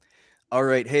All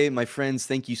right. Hey, my friends,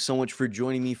 thank you so much for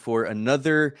joining me for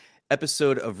another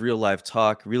episode of Real Life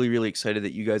Talk. Really, really excited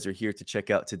that you guys are here to check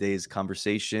out today's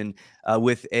conversation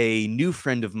with a new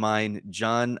friend of mine,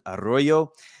 John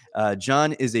Arroyo.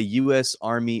 John is a U.S.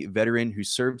 Army veteran who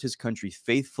served his country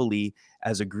faithfully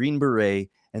as a Green Beret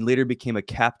and later became a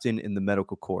captain in the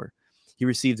Medical Corps. He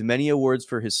received many awards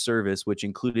for his service, which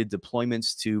included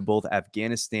deployments to both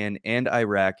Afghanistan and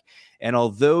Iraq. And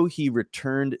although he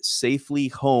returned safely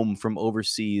home from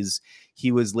overseas,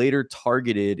 he was later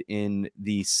targeted in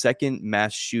the second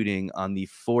mass shooting on the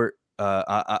fort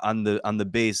on the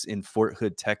base in Fort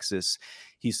Hood, Texas.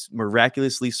 He's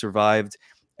miraculously survived.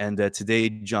 And today,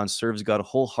 John serves God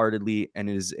wholeheartedly and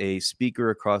is a speaker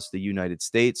across the United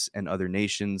States and other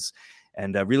nations.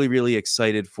 And really, really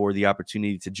excited for the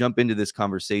opportunity to jump into this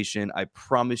conversation. I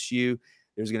promise you,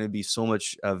 there's going to be so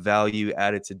much value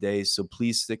added today. So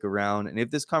please stick around. And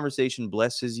if this conversation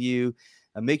blesses you,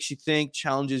 makes you think,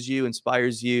 challenges you,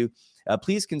 inspires you,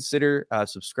 please consider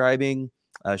subscribing,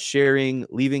 sharing,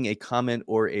 leaving a comment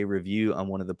or a review on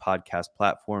one of the podcast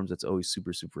platforms. That's always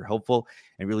super, super helpful.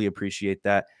 I really appreciate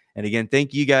that. And again,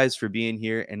 thank you guys for being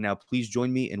here. And now please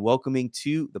join me in welcoming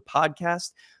to the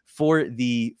podcast for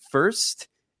the first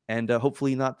and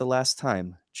hopefully not the last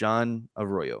time, John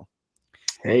Arroyo.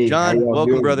 Hey, how John, y'all welcome,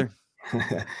 doing? brother.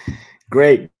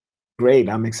 Great.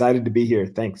 I'm excited to be here.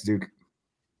 Thanks, Duke.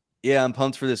 Yeah, I'm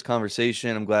pumped for this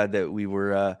conversation. I'm glad that we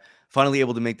were finally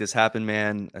able to make this happen,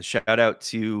 man. A shout out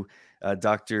to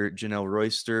Dr. Janelle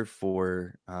Royster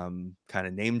for kind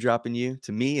of name dropping you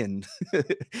to me and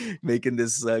making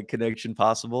this connection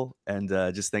possible. And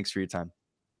just thanks for your time.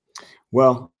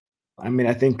 Well, I mean,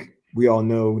 I think we all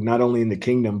know not only in the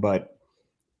kingdom, but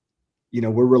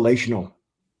we're relational.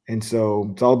 And so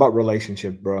it's all about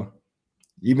relationships, bro.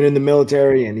 Even in the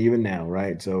military and even now,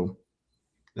 right? So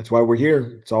that's why we're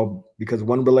here. It's all because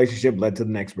one relationship led to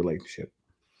the next relationship.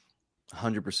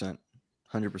 100%.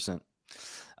 100%.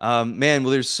 Man,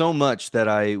 well, there's so much that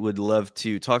I would love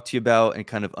to talk to you about and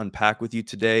kind of unpack with you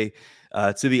today.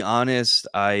 To be honest,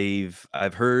 I've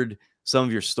heard some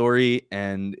of your story,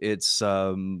 and it's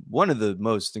one of the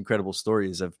most incredible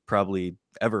stories I've probably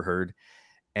ever heard.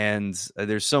 And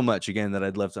there's so much again that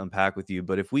I'd love to unpack with you.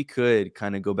 But if we could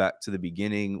kind of go back to the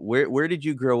beginning, where did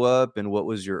you grow up, and what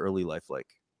was your early life like?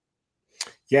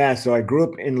 Yeah, so I grew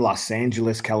up in Los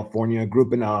Angeles, California. I grew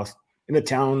up in a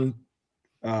town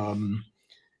um,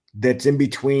 that's in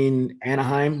between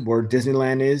Anaheim, where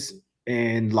Disneyland is,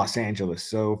 and Los Angeles.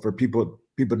 So for people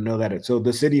to know that, so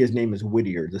the city's name is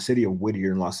Whittier, the city of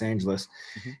Whittier in Los Angeles.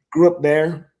 Mhm. Grew up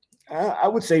there. I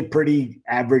would say pretty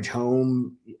average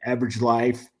home, average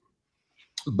life.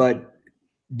 But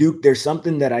Duke, there's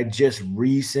something that I just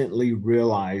recently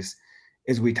realized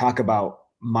as we talk about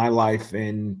my life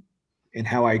and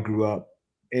how I grew up.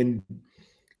 And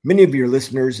many of your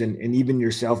listeners and even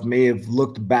yourself may have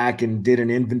looked back and did an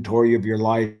inventory of your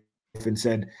life and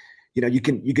said, you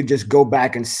can just go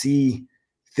back and see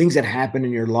things that happened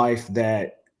in your life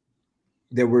that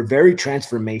were very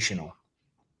transformational.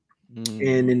 And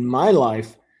Mm. in my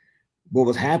life, what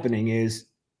was happening is,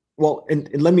 well, and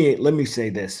let me say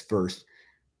this first.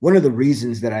 One of the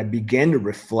reasons that I began to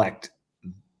reflect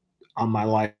on my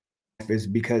life is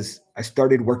because I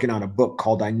started working on a book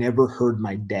called I Never Heard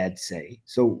My Dad Say.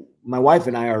 So my wife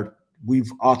and we've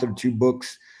authored two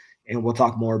books, and we'll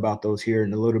talk more about those here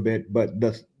in a little bit. But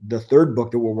the third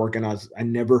book that we're working on is I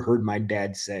Never Heard My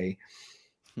Dad Say.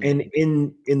 Hmm.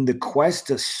 And in the quest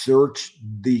to search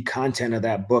the content of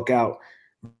that book out,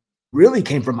 really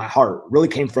came from my heart, really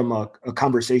came from a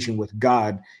conversation with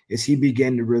God as he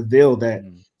began to reveal that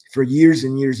Mm. for years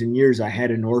and years and years, I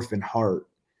had an orphan heart.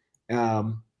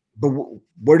 But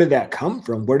where did that come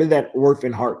from? Where did that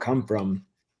orphan heart come from?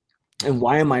 And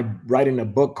why am I writing a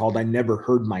book called I Never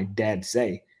Heard My Dad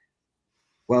Say?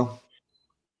 Well,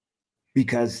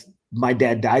 because my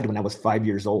dad died when I was 5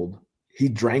 years old. He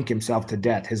drank himself to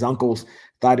death. His uncles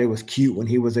thought it was cute when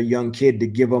he was a young kid to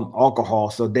give him alcohol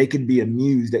so they could be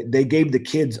amused. They gave the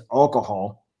kids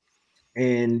alcohol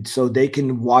and so they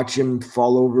can watch him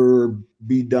fall over,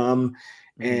 be dumb,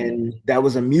 Mm. and that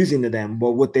was amusing to them.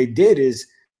 Well, what they did is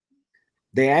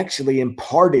they actually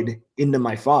imparted into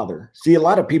my father. See, a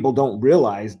lot of people don't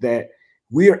realize that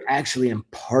we are actually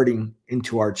imparting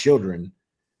into our children.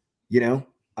 You know,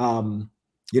 um,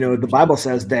 the 100%. Bible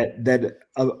says that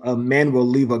a man will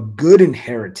leave a good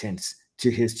inheritance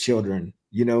to his children.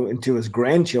 And to his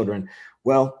grandchildren.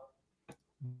 Well,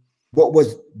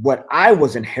 what I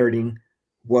was inheriting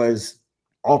was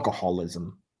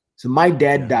alcoholism. So my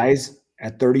dad Yeah. dies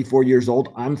at 34 years old.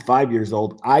 I'm 5 years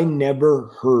old. I never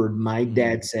heard my Mm.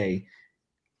 dad say,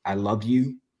 I love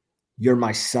you. You're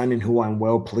my son in who I'm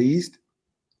well pleased.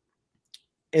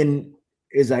 And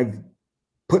as I've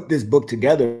put this book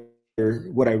together,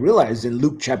 what I realized in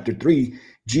Luke chapter 3,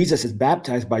 Jesus is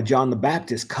baptized by John the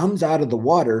Baptist, comes out of the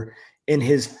water, and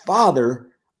his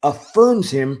father affirms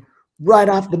him right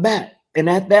off the bat. And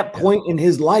at that point in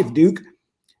his life, Duke,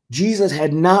 Jesus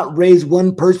had not raised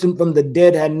one person from the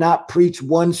dead, had not preached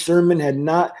one sermon, had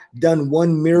not done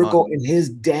one miracle, and his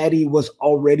daddy was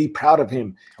already proud of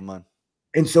him. Come on.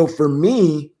 And so for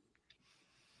me,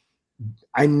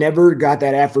 I never got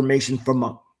that affirmation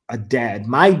from a dad.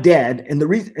 My dad, and the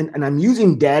reason, and I'm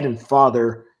using dad and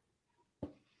father,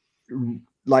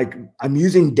 like I'm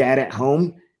using dad at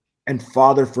home and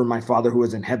father for my father who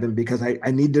is in heaven, because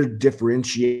I need to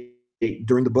differentiate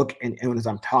during the book and as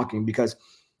I'm talking, because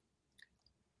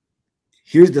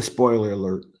here's the spoiler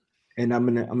alert, and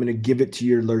I'm gonna give it to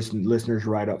your listeners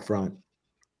right up front.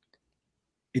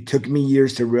 It took me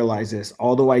years to realize this.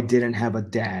 Although I didn't have a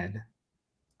dad,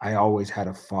 I always had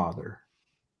a father,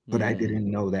 but I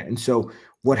didn't know that. And so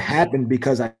what happened,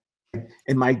 because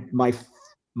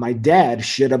my dad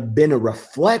should have been a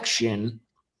reflection,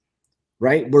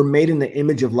 right? We're made in the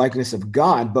image of likeness of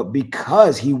God, but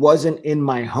because he wasn't in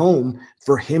my home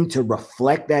for him to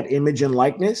reflect that image and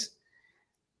likeness,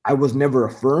 I was never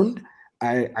affirmed.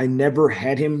 I never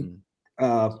had him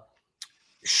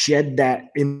shed that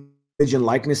image and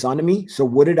likeness onto me. So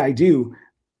what did I do?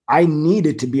 I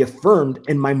needed to be affirmed,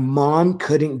 and my mom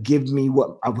couldn't give me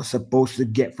what I was supposed to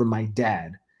get from my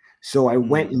dad. So I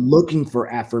went looking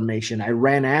for affirmation. I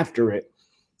ran after it.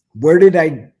 Where did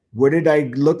I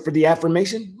look for the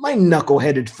affirmation? My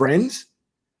knuckleheaded friends,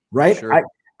 right? Sure.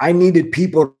 I needed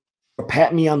people to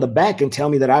pat me on the back and tell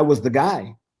me that I was the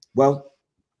guy. Well,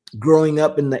 growing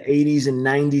up in the 80s and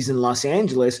 90s in Los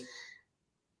Angeles,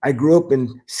 I grew up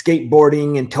in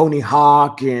skateboarding and Tony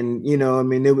Hawk, and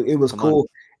it was cool.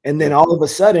 And then all of a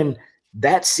sudden,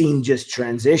 that scene just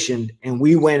transitioned, and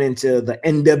we went into the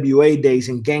NWA days,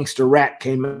 and Gangster Rap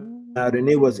came out, and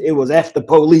it was F the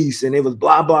police, and it was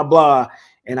blah blah blah.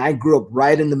 And I grew up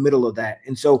right in the middle of that.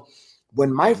 And so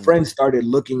when my friends started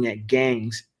looking at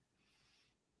gangs,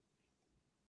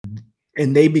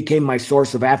 and they became my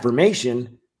source of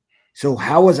affirmation, so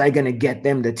how was I going to get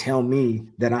them to tell me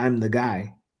that I'm the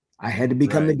guy? I had to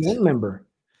become the gang member.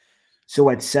 So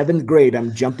at 7th grade,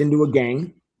 I'm jumped into a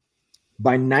gang.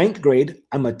 By 9th grade,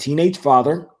 I'm a teenage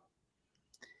father.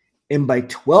 And by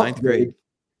 12th grade,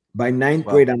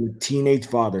 I'm a teenage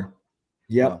father.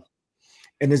 Yep. Wow.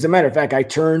 And as a matter of fact, I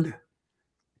turned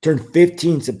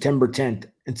 15 September 10th,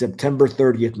 and September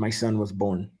 30th, my son was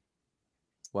born.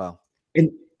 Wow.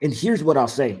 And here's what I'll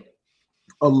say.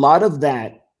 A lot of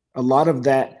that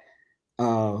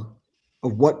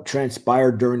of what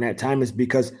transpired during that time is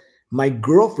because my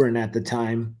girlfriend at the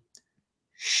time,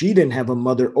 she didn't have a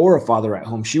mother or a father at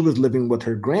home. She was living with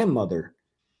her grandmother.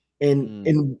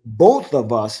 And both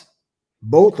of us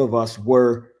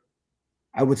were,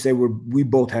 I would say we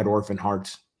both had orphan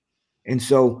hearts. And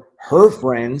so her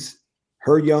friends,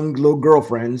 her young little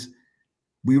girlfriends,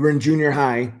 we were in junior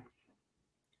high.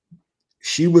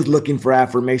 She was looking for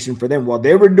affirmation for them while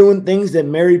they were doing things that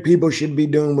married people should be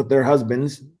doing with their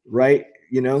husbands, right?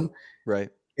 Right.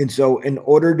 And so in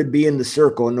order to be in the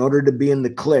circle, in order to be in the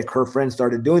clique, her friends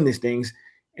started doing these things.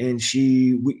 And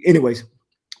we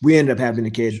ended up having a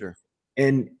kid. Sure.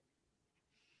 And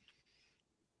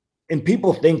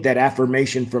people think that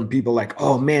affirmation from people like,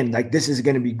 oh man, like this is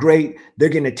going to be great. They're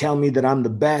going to tell me that I'm the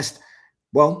best.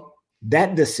 Well,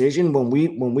 that decision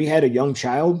when we had a young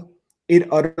child, it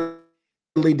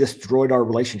utterly destroyed our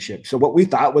relationship. So what we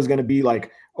thought was going to be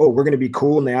like, oh, we're going to be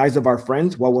cool in the eyes of our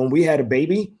friends. Well, when we had a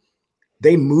baby,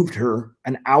 they moved her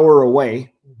an hour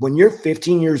away. When you're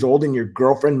 15 years old and your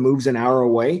girlfriend moves an hour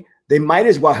away, they might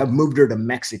as well have moved her to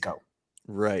Mexico.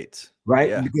 Right.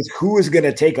 Yeah. Because who is going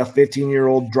to take a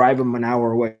 15-year-old, drive them an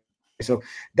hour away? So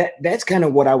that's kind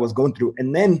of what I was going through.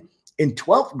 And then in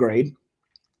 12th grade,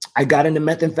 I got into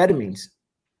methamphetamines.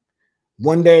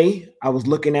 One day I was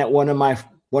looking at one of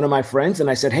my friends and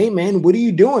I said, hey man, what are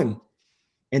you doing?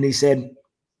 And he said,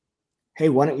 hey,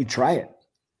 why don't you try it?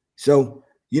 So,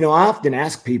 I often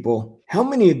ask people, how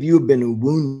many of you have been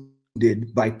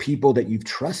wounded by people that you've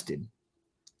trusted?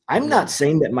 I'm not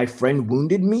saying that my friend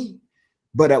wounded me,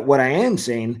 but what I am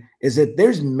saying is that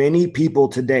there's many people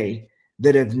today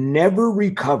that have never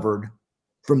recovered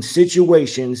from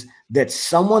situations that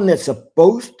someone that's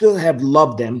supposed to have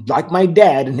loved them, like my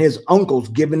dad and his uncles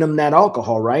giving them that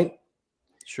alcohol, right?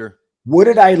 Sure. What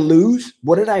did I lose?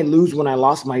 What did I lose when I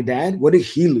lost my dad? What did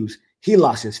he lose? He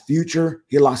lost his future.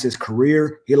 He lost his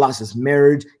career. He lost his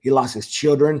marriage. He lost his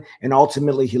children. And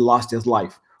ultimately, he lost his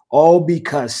life. All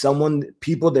because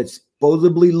people that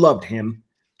supposedly loved him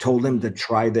told him to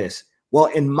try this. Well,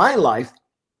 in my life,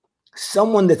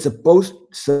 someone that's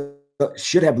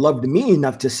should have loved me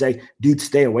enough to say, dude,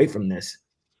 stay away from this.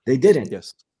 They didn't.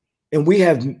 Yes. And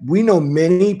we know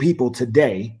many people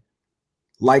today,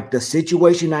 like the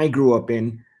situation I grew up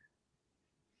in,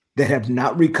 that have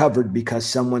not recovered because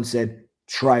someone said,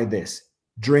 try this,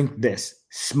 drink this,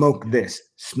 smoke this,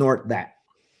 snort that.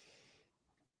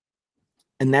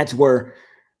 And that's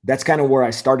kind of where I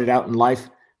started out in life.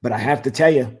 But I have to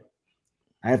tell you,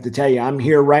 I'm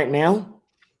here right now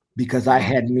because I Wow.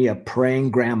 had me a praying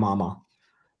grandmama.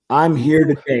 I'm here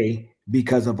Woo. today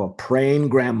because of a praying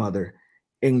grandmother.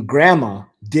 And grandma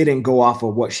didn't go off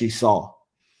of what she saw.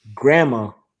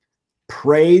 Grandma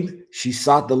prayed, she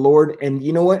sought the Lord. And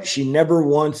you know what? She never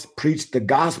once preached the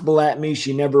gospel at me.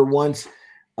 She never once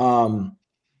um,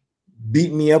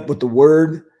 beat me up with the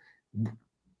word.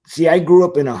 See, I grew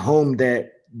up in a home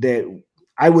that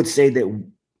I would say that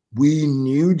we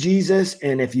knew Jesus.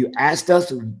 And if you asked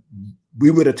us,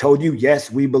 we would have told you,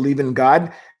 yes, we believe in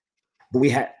God. But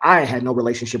I had no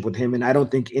relationship with him, and I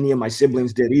don't think any of my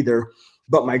siblings Yeah. did either,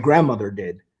 but my grandmother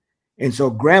did. And so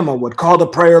grandma would call the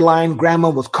prayer line, grandma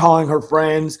was calling her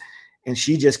friends, and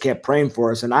she just kept praying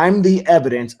for us. And I'm the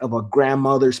evidence of a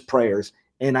grandmother's prayers.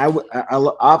 And I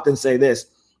often say this,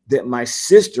 that my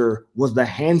sister was the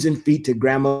hands and feet to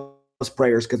grandma's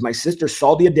prayers, because my sister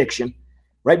saw the addiction,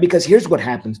 right? Because here's what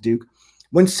happens, Duke.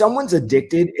 When someone's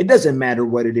addicted, it doesn't matter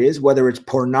what it is, whether it's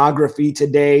pornography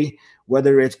today,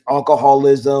 whether it's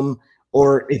alcoholism,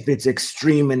 or if it's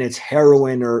extreme and it's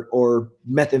heroin or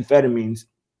methamphetamines.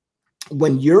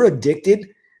 When you're addicted,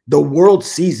 the world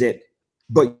sees it,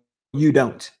 but you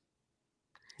don't.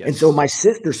 And so my Yes.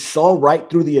 sister saw right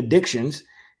through the addictions,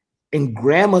 and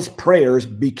grandma's prayers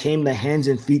became the hands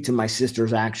and feet to my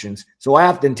sister's actions. So I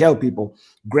often tell people,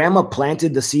 grandma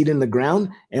planted the seed in the ground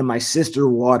and my sister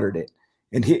watered it.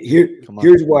 And Come on.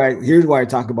 here's why I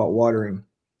talk about watering.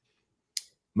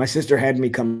 My sister had me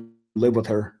come live with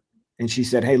her, and she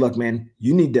said, hey, look, man,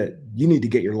 you need to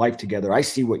get your life together. I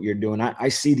see what you're doing. I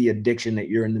see the addiction that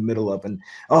you're in the middle of. And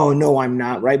oh no, I'm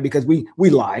not, right? Because we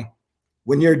lie.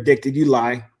 When you're addicted, you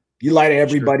lie. You lie to Sure.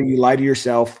 everybody, you lie to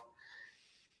yourself.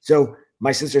 So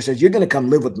my sister says, you're going to come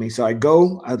live with me. So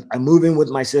I move in with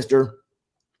my sister.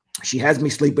 She has me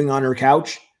sleeping on her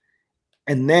couch.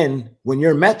 And then when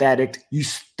you're a meth addict, you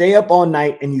stay up all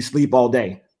night and you sleep all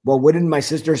day. Well, what did my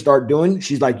sister start doing?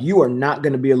 She's like, you are not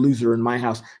going to be a loser in my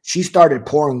house. She started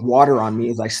pouring water on me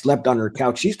as I slept on her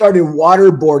couch. She started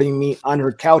waterboarding me on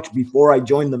her couch before I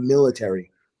joined the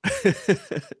military.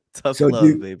 Tough So, love,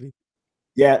 dude, baby.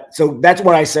 yeah, so that's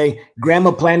what I say.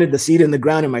 Grandma planted the seed in the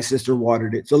ground and my sister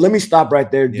watered it. So let me stop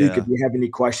right there, Duke, if Yeah. you have any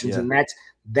questions. Yeah. And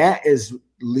that is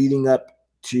leading up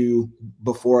to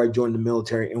before I joined the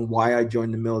military and why I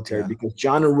joined the military, Yeah. because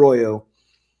John Arroyo,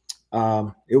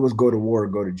 it was go to war or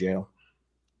go to jail.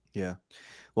 Yeah.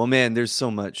 Well, man, there's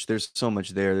so much. There's so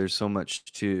much there. There's so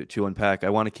much to unpack. I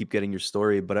want to keep getting your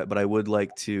story, but I would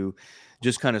like to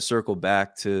just kind of circle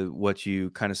back to what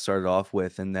you kind of started off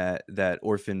with, and that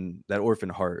orphan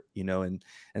heart, and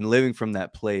living from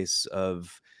that place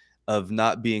of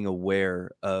not being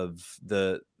aware of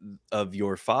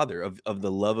your father, of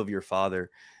the love of your father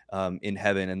in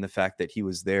heaven, and the fact that he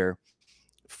was there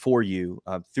for you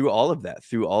through all of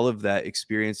that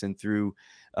experience, and through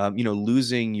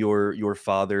losing your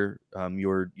father,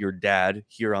 your dad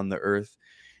here on the earth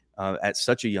at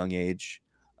such a young age,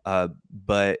 uh,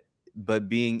 but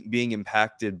being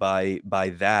impacted by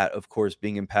that, of course,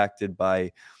 being impacted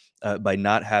by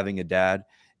not having a dad.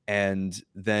 And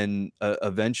then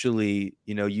eventually,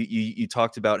 you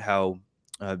talked about how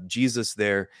Jesus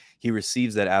there, he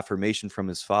receives that affirmation from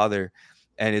his father,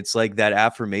 and it's like that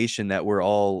affirmation that we're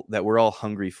all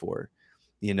hungry for,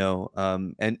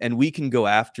 and we can go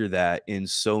after that in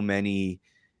so many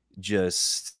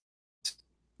just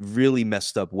really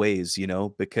messed up ways,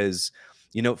 because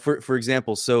for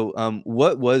example, so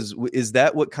is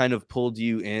that what kind of pulled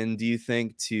you in, do you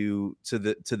think, to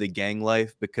the gang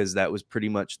life, because that was pretty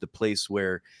much the place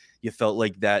where you felt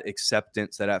like that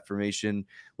acceptance, that affirmation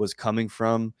was coming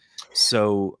from?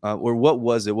 So or what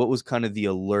was it, what was kind of the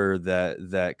allure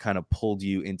that kind of pulled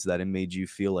you into that and made you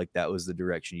feel like that was the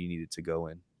direction you needed to go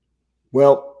in?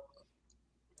 Well,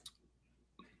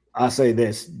 I'll say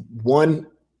this. One,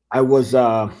 I was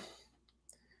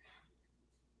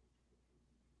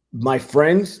my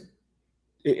friends,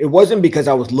 it wasn't because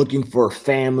I was looking for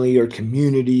family or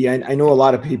community. I know a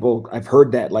lot of people, I've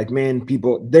heard that, like, man,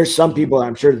 there's some Mhm. people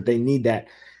I'm sure that they need that.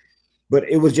 But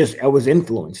it was just, I was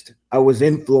influenced. I was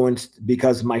influenced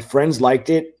because my friends liked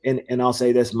it. And I'll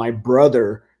say this, my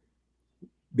brother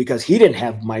because he didn't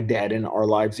have my dad in our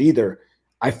lives either.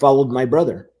 I followed my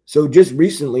brother. So just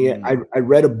recently, Mm, I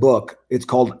read a book. It's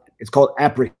called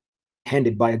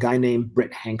Apprehended by a guy named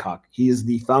Britt Hancock. He is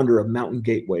the founder of Mountain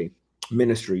Gateway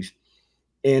Ministries,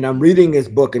 and I'm mhm, reading his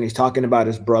book, and he's talking about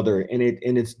his brother, and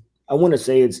it's I want to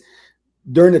say it's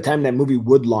during the time that movie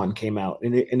Woodlawn came out,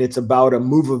 and it's about a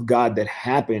move of God that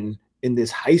happened in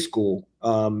this high school,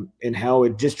 and how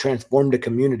it just transformed the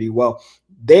community. Well,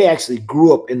 they actually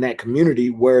grew up in that community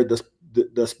where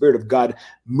the Spirit of God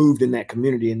moved in that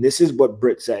community. And this is what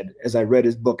Britt said as I read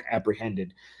his book,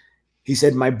 Apprehended. He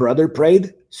said, "My brother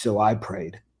prayed, so I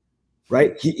prayed."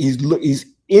 Right? He's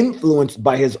influenced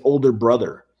by his older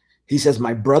brother. He says,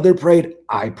 "My brother prayed,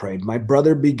 I prayed. My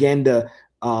brother began to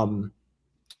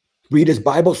read his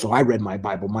Bible, so I read my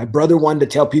Bible. My brother wanted to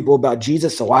tell people about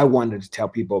Jesus, so I wanted to tell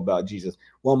people about Jesus."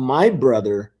 Well, my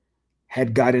brother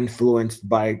had got influenced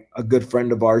by a good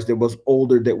friend of ours that was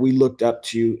older that we looked up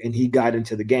to, and he got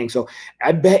into the gang. So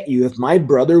I bet you if my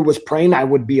brother was praying, I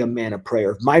would be a man of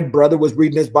prayer. If my brother was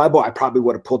reading his Bible, I probably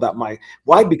would have pulled out my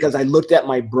why? wow. Because I looked at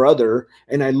my brother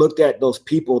and I looked at those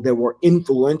people that were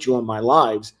influential in my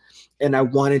lives, and I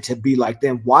wanted to be like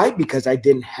them. Why? Because I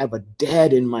didn't have a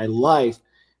dad in my life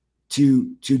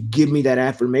to give me that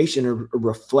affirmation or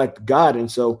reflect God. And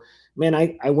so, man,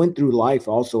 I went through life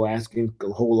also asking a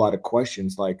whole lot of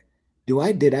questions like,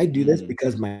 did I do this Mm,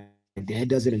 because my dad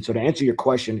does it? And so to answer your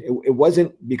question, it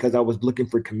wasn't because I was looking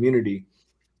for community,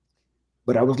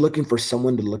 but I was looking for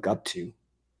someone to look up to.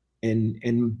 And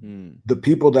mm, the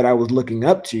people that I was looking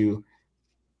up to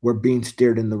were being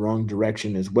steered in the wrong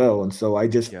direction as well. And so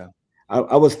yeah.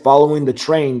 I was following the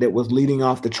train that was leading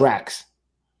off the tracks,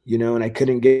 and I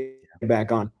couldn't get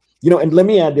back on. And let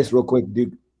me add this real quick,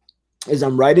 dude. As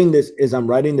I'm writing this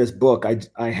book,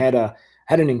 I had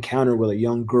an encounter with a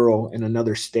young girl in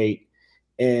another state,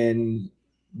 and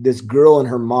this girl and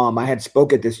her mom. I had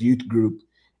spoke at this youth group,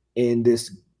 and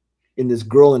this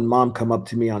girl and mom come up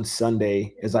to me on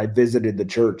Sunday as I visited the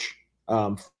church,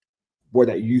 where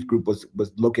that youth group was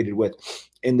located with.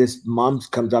 And this mom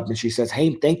comes up and she says,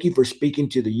 "Hey, thank you for speaking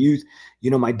to the youth.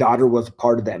 My daughter was a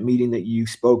part of that meeting that you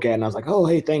spoke at." And I was like, "Oh,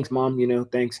 hey, thanks, mom.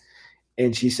 Thanks."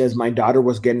 And she says, "My daughter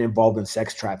was getting involved in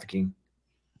sex trafficking."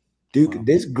 Duke, Wow.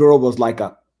 this girl was like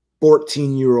a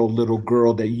 14-year-old little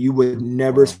girl that you would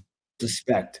never Wow.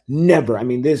 suspect. Never. I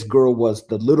mean, this girl was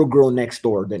the little girl next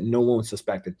door that no one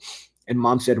suspected. And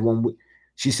mom said,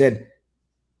 she said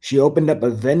she opened up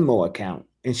a Venmo account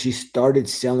and she started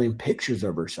selling pictures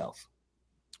of herself.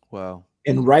 Wow.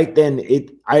 And right then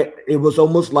it was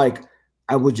almost like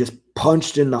I was just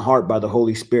punched in the heart by the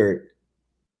Holy Spirit.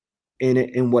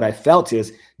 And what I felt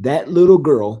is that little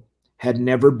girl had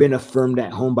never been affirmed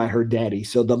at home by her daddy.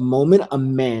 So the moment a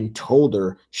man told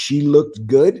her she looked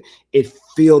good, it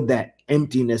filled that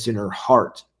emptiness in her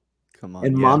heart. Come on.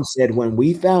 And Yeah. mom said when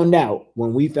we found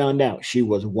out, she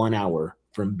was 1 hour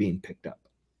from being picked up.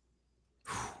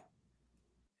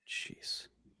 Jeez.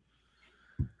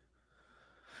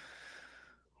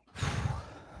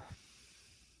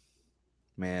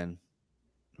 Man,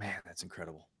 man, that's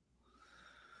incredible.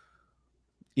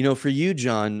 For you,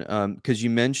 John, because you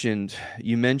mentioned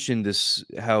this,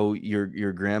 how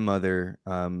your grandmother,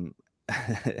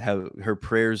 how her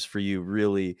prayers for you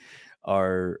really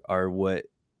are what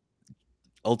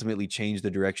ultimately changed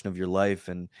the direction of your life,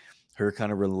 and her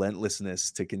kind of relentlessness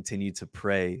to continue to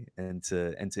pray and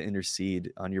to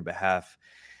intercede on your behalf.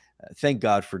 Thank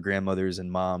God for grandmothers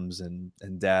and moms and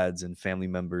dads and family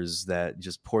members that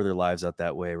just pour their lives out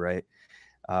that way, right?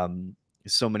 Um,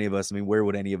 so many of us, I mean, where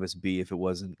would any of us be if it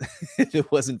wasn't if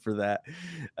it wasn't for that?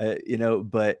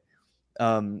 But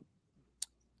um,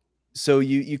 so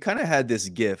you kind of had this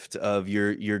gift of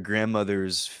your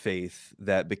grandmother's faith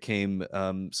that became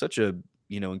such a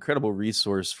incredible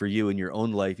resource for you in your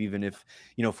own life, even if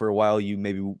for a while you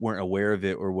maybe weren't aware of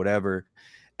it or whatever.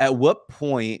 At what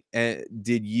point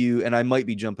did you, and I might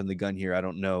be jumping the gun here, I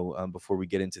don't know, before we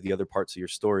get into the other parts of your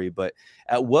story, but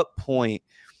at what point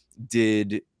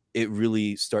did it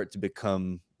really start to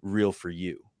become real for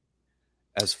you,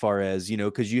 as far as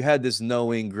because you had this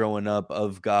knowing growing up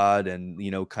of God, and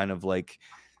kind of like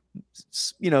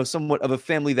somewhat of a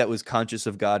family that was conscious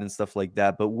of God and stuff like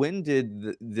that, but when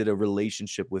did a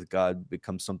relationship with God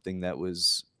become something that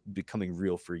was becoming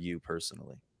real for you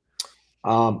personally?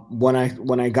 When I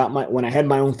had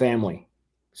my own family.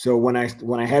 So when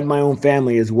I had my own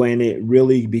family is when it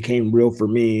really became real for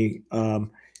me.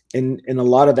 And a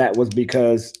lot of that was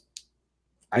because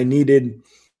I needed.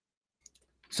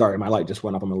 Sorry, my light just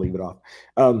went off. I'm gonna leave it off.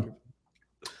 Um,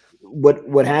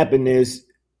 what happened is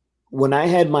when I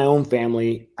had my own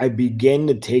family, I began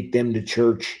to take them to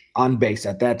church on base.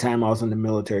 At that time, I was in the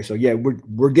military. So yeah,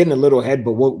 we're getting a little ahead,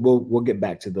 but we'll get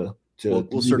back to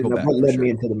We'll circle leading up back what for led me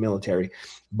sure. into the military.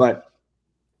 But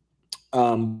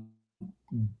um,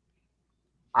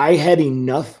 I had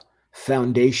enough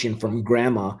foundation from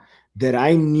grandma that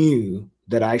I knew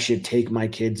that I should take my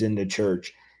kids into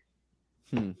church.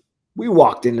 Hmm. We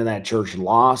walked into that church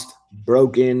lost,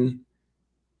 broken,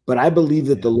 but I believe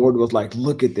that Yeah. the Lord was like,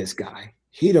 look at this guy.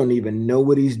 He don't even know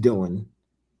what he's doing,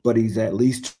 but he's at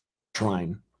least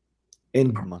trying.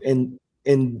 And Come on.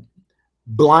 and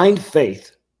blind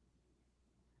faith.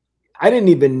 I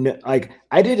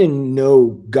didn't know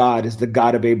God as the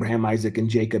God of Abraham, Isaac, and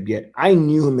Jacob yet. I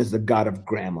knew him as the God of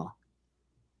grandma.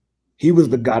 He was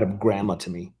the Hmm. God of grandma to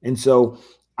me. And so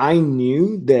I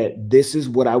knew that this is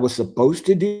what I was supposed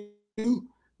to do,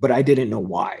 but I didn't know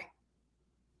why.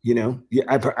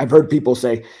 I've heard people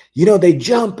say, they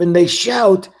jump and they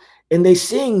shout and they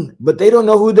sing, but they don't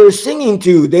know who they're singing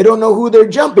to. They don't know who they're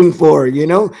jumping for.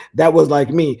 That was like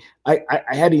me. I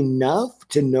had enough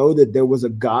to know that there was a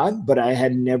God, but I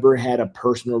had never had a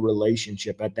personal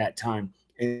relationship at that time.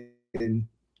 And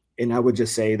I would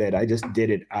just say that I just did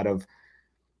it out of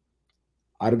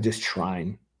just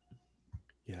trying.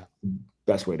 Yeah.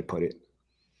 Best way to put it.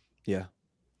 Yeah.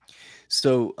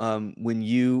 So, when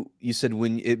you said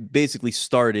when it basically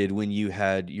started when you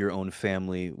had your own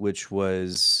family, which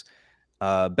was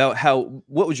about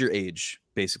what was your age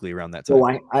basically around that So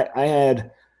time? I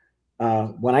had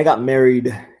when I got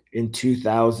married in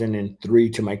 2003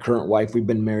 to my current wife. We've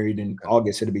been married in Okay.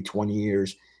 August. It'll be 20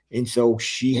 years. And so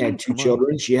she had two Come on.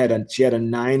 children. She had a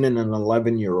 9 and an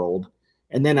 11-year-old.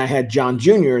 And then I had John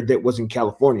Jr. that was in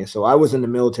California. So I was in the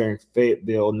military in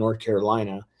Fayetteville, North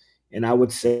Carolina. And I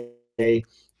would say,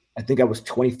 I think I was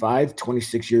 25,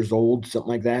 26 years old, something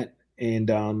like that. And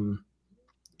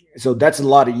so that's a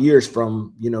lot of years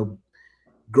from,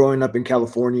 growing up in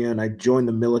California. And I joined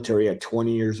the military at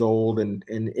 20 years old. And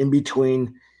in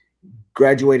between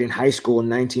graduating high school in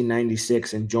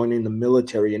 1996 and joining the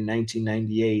military in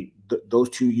 1998, those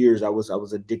 2 years I was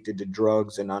addicted to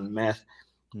drugs and on meth,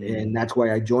 and Mm, that's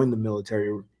why I joined the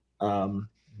military,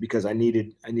 because I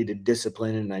needed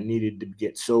discipline and I needed to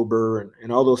get sober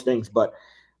and all those things. But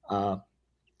uh,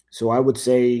 so I would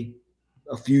say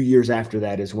a few years after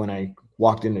that is when I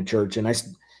walked into church, and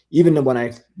even when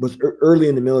I was early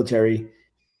in the military,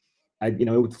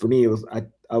 for me,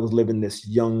 I was living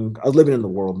in the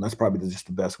world, and that's probably just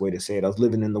the best way to say it. I was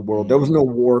living in the world. There was mm, no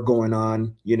war going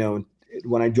on,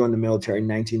 when I joined the military in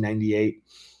 1998.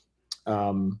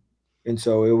 Um, and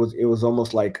so it was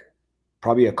almost like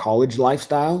probably a college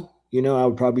lifestyle, I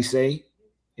would probably say.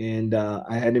 And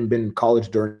I hadn't been in college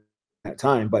during that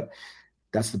time, but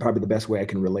that's probably the best way I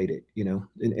can relate it,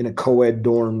 in a co-ed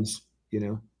dorms,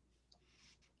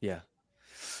 yeah.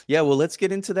 Yeah, well, let's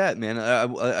get into that, man.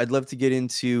 I'd love to get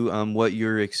into what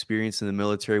your experience in the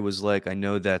military was like. I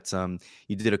know that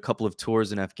you did a couple of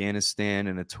tours in Afghanistan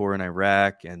and a tour in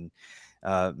Iraq, and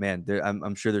man,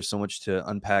 I'm sure there's so much to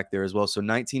unpack there as well. So,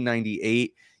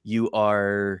 1998, you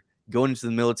are going into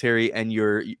the military, and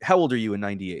how old are you in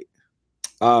 '98?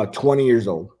 20 years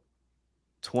old.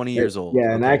 20 years old.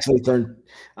 Yeah, and Okay.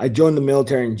 I joined the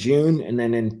military in June, and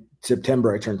then in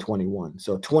September I turned 21.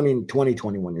 So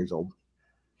 21 years old.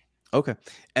 Okay.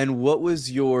 And what was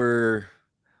your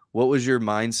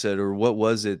mindset, or what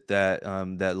was it that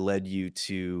that led you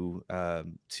to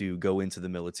go into the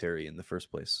military in the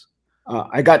first place?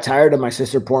 I got tired of my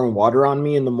sister pouring water on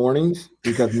me in the mornings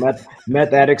because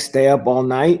meth addicts stay up all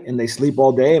night and they sleep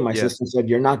all day. And my Yeah. sister said,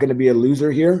 "You're not going to be a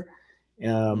loser here."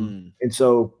 Mm, And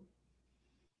so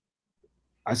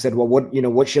I said, "Well,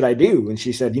 what should I do?" And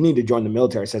she said, "You need to join the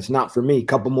military." I said, "It's not for me." A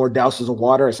couple more douses of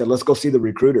water. I said, "Let's go see the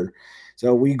recruiter."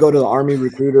 So we go to the Army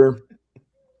recruiter,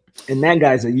 and that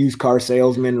guy's a used car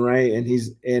salesman, right?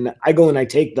 And I go and I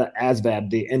take the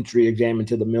ASVAB, the entry exam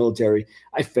into the military.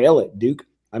 I fail it, Duke.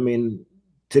 I mean,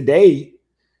 today,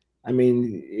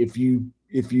 if you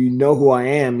know who I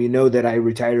am, you know that I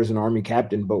retired as an Army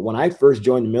captain. But when I first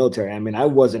joined the military, I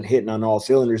wasn't hitting on all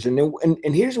cylinders. And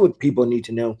here's what people need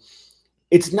to know: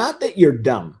 it's not that you're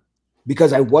dumb,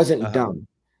 because I wasn't uh-huh. dumb.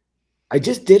 I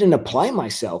just didn't apply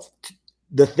myself.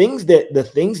 The things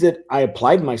that I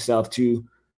applied myself to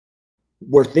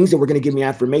were things that were going to give me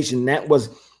affirmation. That was,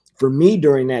 for me,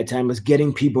 during that time, was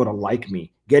getting people to like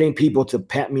me, getting people to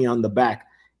pat me on the back.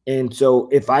 And so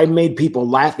if I made people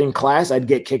laugh in class, I'd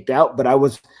get kicked out. But I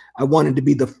wanted to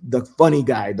be the funny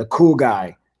guy, the cool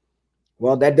guy.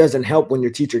 Well, that doesn't help when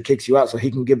your teacher kicks you out so he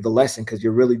can give the lesson, because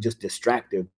you're really just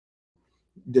distracting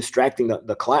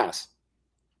the class.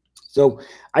 So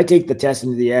I take the test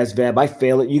into the ASVAB. I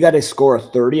fail it. You got to score a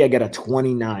 30. I get a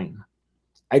 29.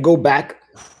 I go back,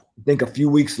 I think a few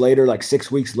weeks later, like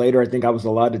 6 weeks later, I think I was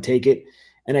allowed to take it,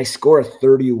 and I score a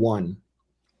 31.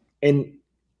 And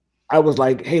I was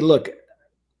like, hey, look,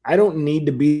 I don't need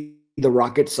to be the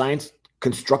rocket science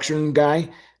construction guy.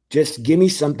 Just give me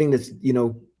something that's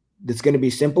going to be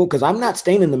simple, because I'm not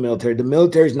staying in the military. The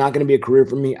military is not going to be a career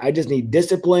for me. I just need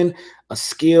discipline, a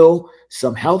skill,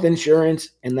 some health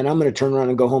insurance, and then I'm going to turn around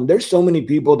and go home. There's so many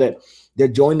people that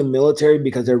join the military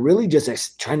because they're really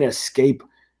just trying to escape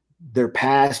their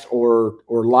past or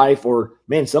life, or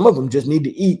man, some of them just need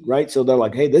to eat, right? So they're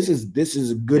like, hey, this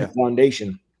is a good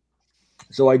foundation.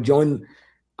 So I joined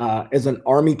as an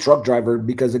Army truck driver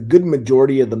because a good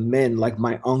majority of the men, like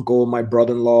my uncle, my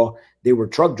brother-in-law, they were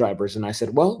truck drivers. And I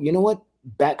said, well, you know what?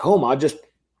 Back home, I'll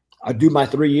do my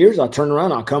 3 years. I'll turn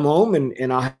around, I'll come home,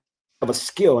 and I'll have a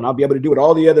skill, and I'll be able to do what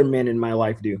all the other men in my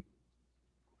life do.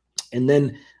 And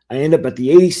then I end up at the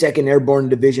 82nd Airborne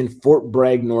Division, Fort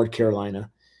Bragg, North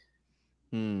Carolina.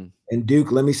 And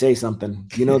Duke, let me say something.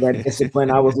 You know that discipline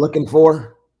I was looking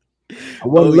for? I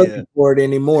wasn't looking for it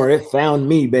anymore. It found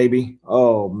me, baby.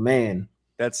 Oh man.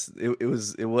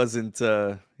 It wasn't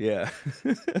yeah.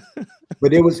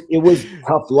 But it was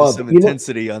tough love. Some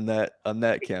intensity on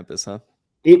that campus, huh?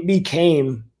 It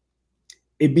became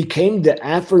the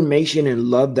affirmation and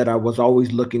love that I was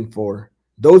always looking for.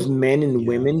 Those men and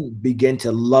women began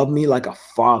to love me like a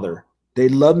father. They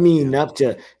loved me enough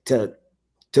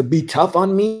to be tough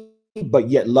on me, but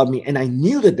yet love me. And I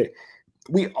knew that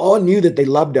we all knew that they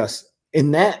loved us.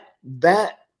 And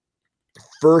that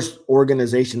first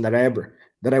organization that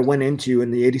I went into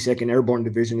in the 82nd Airborne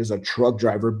Division as a truck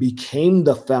driver became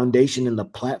the foundation and the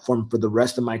platform for the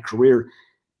rest of my career.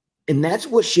 And that's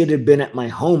what should have been at my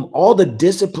home. All the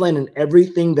discipline and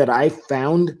everything that I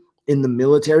found in the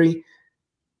military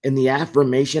and the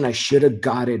affirmation, I should have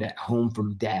got it at home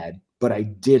from dad, but I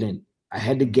didn't. I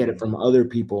had to get it from other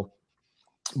people.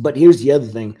 But here's the other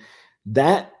thing.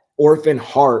 That orphan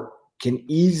heart can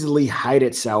easily hide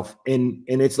itself, and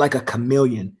it's like a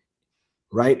chameleon,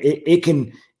 right? It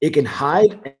can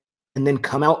hide and then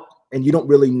come out, and you don't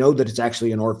really know that it's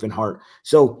actually an orphan heart.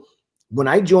 So when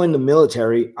I joined the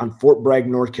military on Fort Bragg,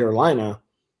 North Carolina,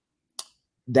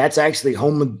 that's actually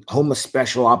home of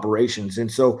special operations. And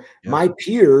so my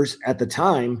peers at the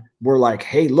time were like,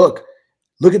 hey, look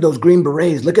at those Green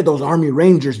Berets, look at those Army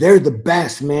Rangers. They're the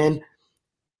best, man.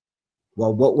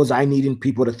 Well, what was I needing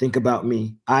people to think about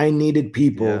me? I needed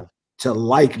people to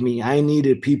like me. I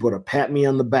needed people to pat me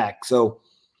on the back. So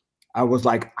I was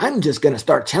like, I'm just going to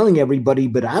start telling everybody,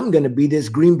 but I'm going to be this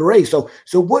Green Beret. So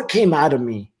what came out of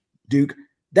me, Duke?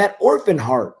 That orphan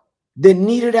heart that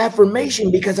needed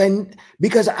affirmation because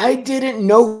I didn't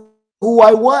know who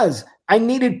I was. I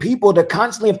needed people to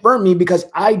constantly affirm me because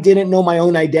I didn't know my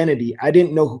own identity. I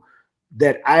didn't know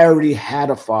that I already had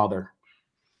a father.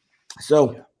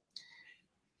 So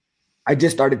I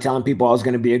just started telling people I was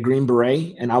going to be a Green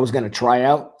Beret and I was going to try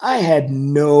out. I had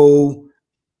no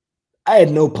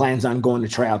plans on going to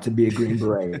try out to be a Green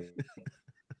Beret.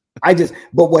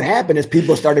 But what happened is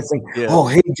people started saying, oh,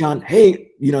 hey, John, hey,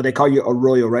 they call you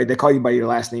Arroyo, right? They call you by your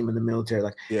last name in the military.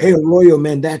 Like, hey, Arroyo,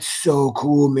 man, that's so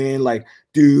cool, man. Like,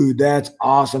 dude, that's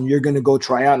awesome. You're going to go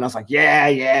try out. And I was like,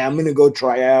 yeah, I'm going to go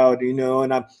try out,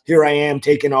 and here I am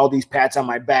taking all these pats on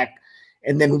my back.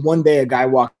 And then one day a guy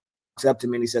walks up to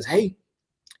me and he says, hey,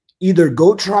 either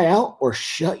go try out or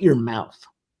shut your mouth.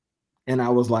 And I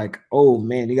was like, oh,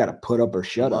 man, you got to put up or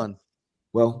shut up.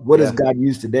 Well, what does God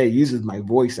use today? He uses my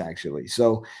voice, actually.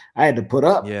 So I had to put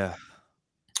up. Yeah.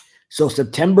 So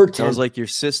September 10th. Sounds like your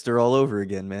sister all over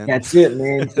again, man. That's it,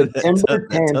 man. September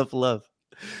 10th. Tough love.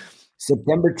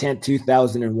 September 10th,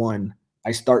 2001,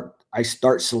 I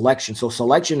start selection. So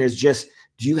selection is just,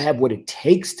 do you have what it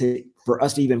takes for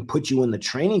us to even put you in the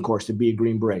training course to be a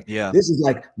Green Beret? Yeah. This is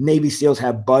like Navy SEALs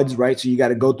have buds, right? So you got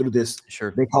to go through this.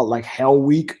 Sure. They call it like Hell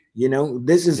Week.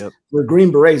 This is for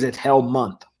Green Berets, it's Hell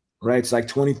Month, right? It's like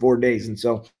 24 days. And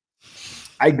so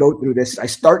I go through this. I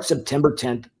start September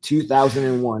 10th,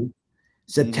 2001.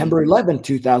 September 11th,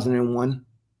 2001,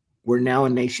 we're now a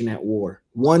nation at war.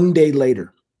 One day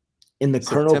later, in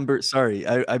the sorry,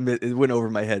 it went over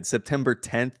my head. September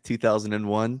 10th,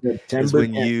 2001 is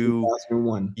when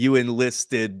 2001. you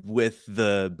enlisted with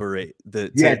the Beret to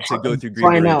go through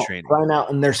Green Beret training. Trying out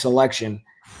in their selection.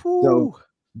 Whew. So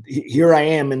here I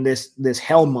am in this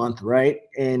hell month, right?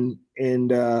 And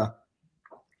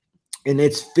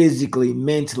it's physically,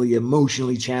 mentally,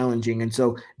 emotionally challenging. And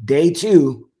so day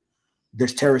 2,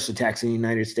 there's terrorist attacks in the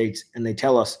United States, and they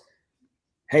tell us,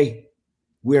 hey,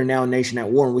 we are now a nation at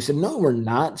war. And we said, no, we're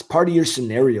not. It's part of your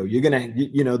scenario. You're gonna,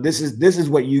 this is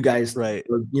what you guys, Right.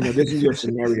 this is your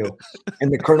scenario.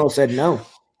 And the colonel said, no,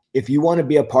 if you want to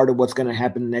be a part of what's going to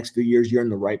happen in the next few years, you're in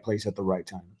the right place at the right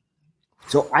time.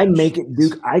 So I make it,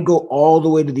 Duke. I go all the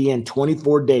way to the end,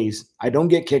 24 days. I don't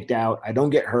get kicked out. I don't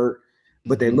get hurt.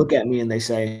 But they look at me and they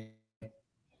say,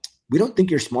 we don't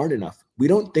think you're smart enough. We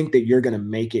don't think that you're going to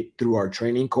make it through our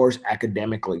training course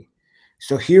academically.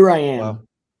 So here I am. Wow.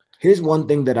 Here's one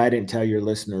thing that I didn't tell your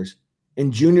listeners.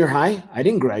 In junior high, I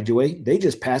didn't graduate. They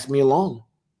just passed me along.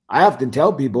 I often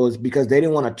tell people it's because they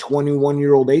didn't want a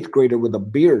 21-year-old eighth grader with a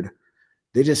beard.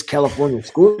 They just California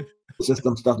school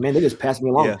system stuff, man. They just passed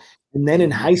me along. Yeah. And then in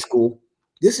high school,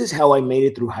 this is how I made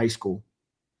it through high school.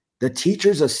 The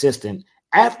teacher's assistant,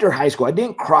 after high school, I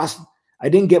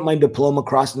didn't get my diploma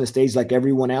crossing the stage like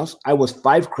everyone else. I was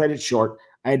 5 credits short.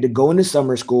 I had to go into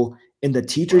summer school, and the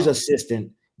teacher's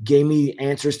assistant gave me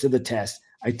answers to the test.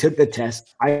 I took the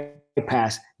test. I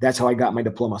passed. That's how I got my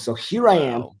diploma. So here I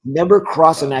am, never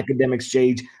cross an academic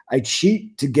stage. I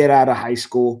cheat to get out of high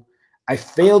school. I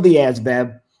failed the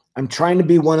ASVAB. I'm trying to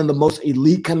be one of the most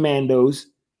elite commandos,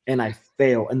 and I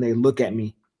fail, and they look at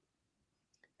me.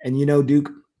 And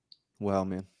Duke, Wow,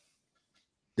 man.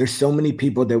 there's so many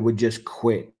people that would just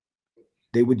quit.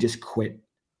 They would just quit.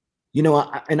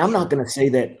 And I'm not going to say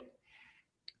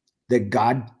that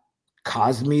God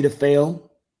caused me to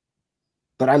fail,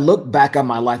 but I look back on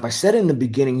my life. I said in the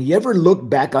beginning, you ever look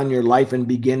back on your life and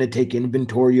begin to take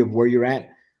inventory of where you're at?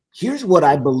 Here's what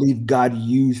I believe God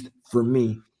used for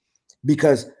me,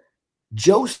 because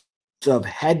Joseph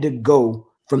had to go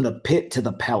from the pit to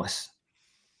the palace.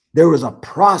 There was a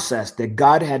process that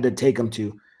God had to take him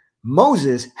to.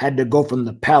 Moses had to go from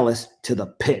the palace to the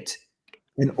pit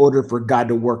in order for God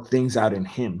to work things out in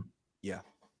him. Yeah.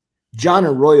 John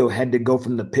Arroyo had to go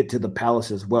from the pit to the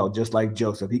palace as well, just like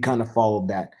Joseph. He kind of followed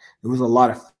that. There was a lot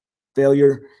of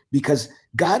failure because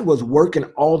God was working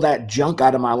all that junk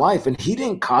out of my life, and he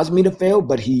didn't cause me to fail,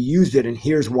 but he used it. And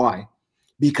here's why.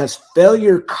 Because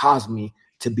failure caused me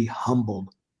to be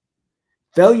humbled.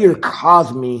 Failure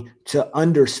caused me to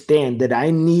understand that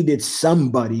I needed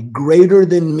somebody greater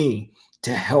than me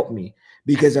to help me.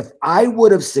 Because if I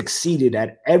would have succeeded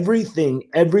at everything,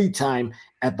 every time,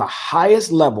 at the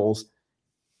highest levels,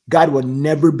 God would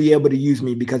never be able to use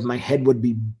me because my head would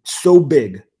be so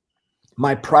big.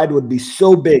 My pride would be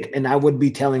so big, and I would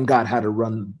be telling God how to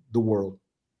run the world.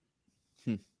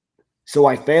 So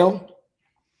I fail.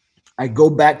 I go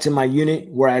back to my unit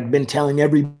where I'd been telling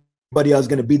everybody I was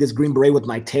going to be this Green Beret with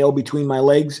my tail between my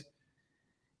legs.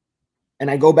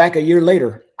 And I go back a year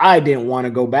later. I didn't want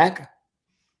to go back.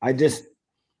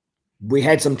 We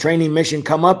had some training mission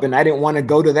come up, and I didn't want to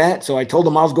go to that. So I told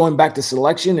them I was going back to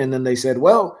selection. And then they said,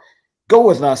 well, go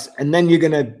with us, and then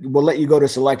we'll let you go to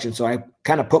selection. So I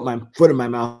kind of put my foot in my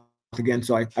mouth again.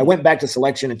 So I went back to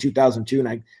selection in 2002.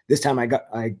 And this time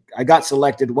I got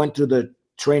selected, went through the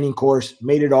training course,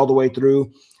 made it all the way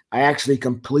through. I actually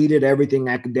completed everything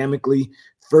academically.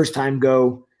 First time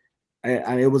go.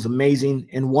 It was amazing.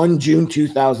 In 1 June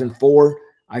 2004,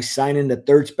 I signed in the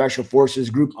 3rd Special Forces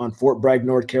Group on Fort Bragg,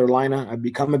 North Carolina. I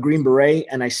become a Green Beret,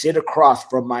 and I sit across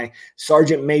from my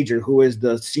Sergeant Major, who is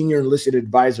the senior enlisted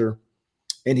advisor.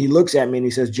 And he looks at me and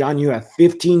he says, John, you have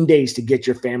 15 days to get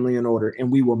your family in order,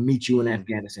 and we will meet you in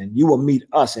Afghanistan. You will meet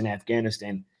us in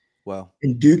Afghanistan. Wow.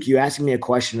 And Duke, you asked me a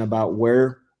question about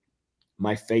where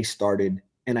my faith started.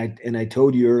 And I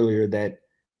told you earlier that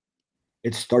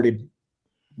it started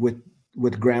with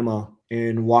grandma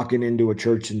and walking into a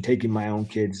church and taking my own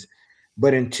kids.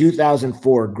 But in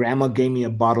 2004, grandma gave me a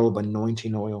bottle of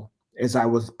anointing oil as I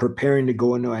was preparing to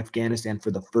go into Afghanistan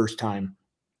for the first time.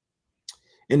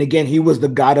 And again, he was the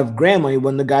God of grandma. He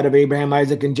wasn't the God of Abraham,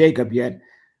 Isaac, and Jacob yet.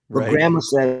 But grandma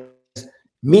says,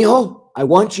 Mijo, I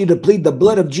want you to plead the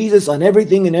blood of Jesus on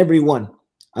everything and everyone.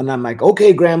 And I'm like,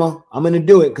 okay, grandma, I'm going to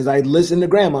do it because I listened to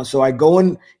grandma. So I go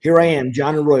in, here I am,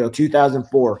 John Arroyo,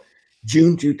 2004,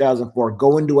 June 2004,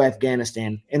 going to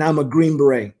Afghanistan, and I'm a Green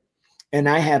Beret. And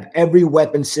I have every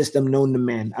weapon system known to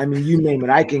man. I mean, you name it.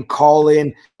 I can call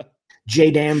in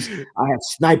JDAMs. I have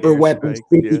sniper weapons,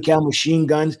 50 cal machine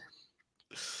guns.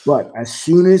 But as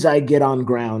soon as I get on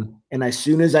ground and as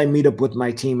soon as I meet up with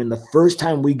my team, and the first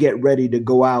time we get ready to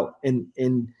go out and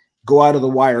go out of the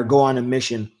wire, go on a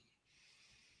mission,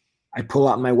 I pull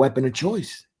out my weapon of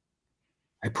choice.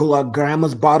 I pull out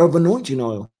grandma's bottle of anointing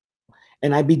oil,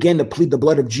 and I begin to plead the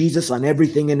blood of Jesus on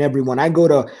everything and everyone. I go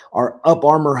to our Up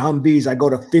Armor Humvees. I go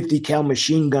to 50 cal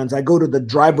machine guns. I go to the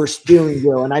driver's steering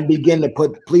wheel, and I begin to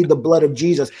plead the blood of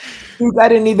Jesus. Dude, I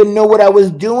didn't even know what I was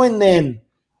doing then.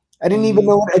 I didn't even Mhm.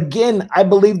 know it. Again, I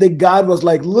believe that God was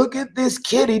like, look at this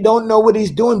kid. He don't know what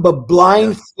he's doing, but Yeah.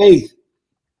 blind faith.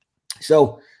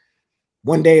 So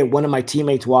one day, one of my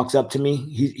teammates walks up to me.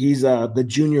 He's the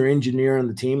junior engineer on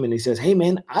the team, and he says, "Hey,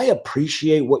 man, I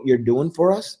appreciate what you're doing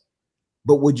for us,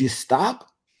 but would you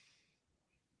stop?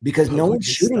 Because But would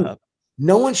you stop?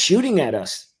 no one's shooting at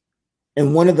us."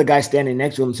 And one of the guys standing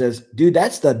next to him says, "Dude,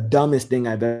 that's the dumbest thing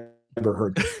I've ever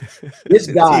heard." This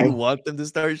Do you guy, want them to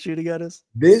start shooting at us?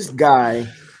 this guy,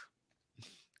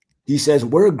 he says,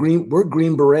 we're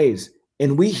green berets.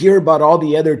 And we hear about all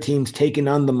the other teams taking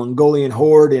on the Mongolian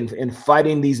horde and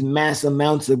fighting these mass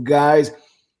amounts of guys.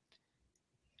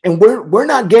 And we're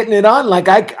not getting it on like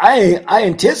I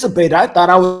anticipated. I thought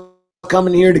I was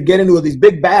coming here to get into these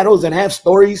big battles and have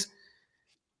stories.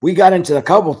 We got into a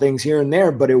couple things here and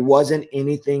there, but it wasn't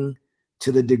anything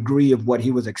to the degree of what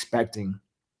he was expecting.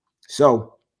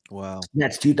 So Wow.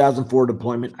 that's 2004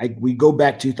 deployment. We go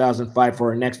back 2005 for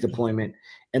our next deployment,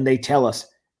 and they tell us,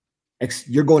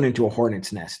 you're going into a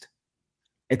hornet's nest.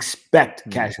 Expect Hmm.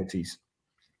 casualties.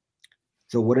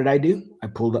 So what did I do? I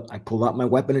pulled out my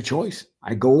weapon of choice.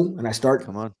 I go and I start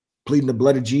Come on. pleading the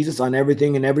blood of Jesus on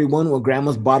everything and everyone with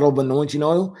grandma's bottle of anointing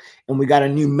oil. And we got a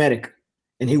new medic.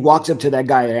 And he walks up to that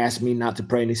guy and asked me not to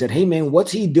pray. And he said, "Hey, man,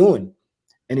 what's he doing?"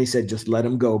 And he said, "Just let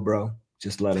him go, bro.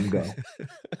 Just let him go."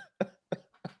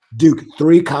 Duke,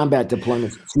 3 combat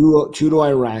deployments, two to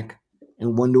Iraq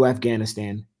and 1 to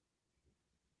Afghanistan.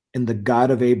 And the God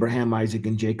of Abraham, Isaac,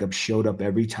 and Jacob showed up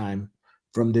every time,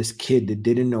 from this kid that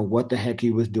didn't know what the heck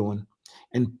he was doing,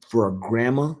 and for a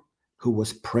grandma who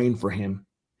was praying for him.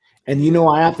 And Yeah.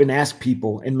 I often ask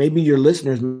people, and maybe your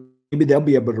listeners, maybe they'll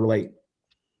be able to relate.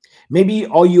 Maybe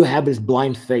all you have is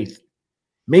blind faith.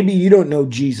 Maybe you don't know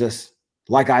Jesus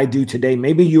like I do today.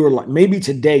 Maybe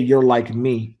today you're like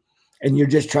me and you're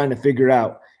just trying to figure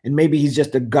out. And maybe he's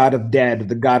just the God of dad,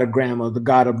 the God of grandma, the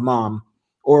God of mom,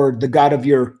 or the God of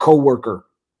your coworker.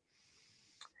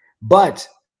 But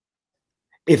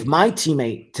if my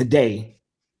teammate today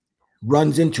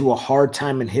runs into a hard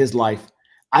time in his life,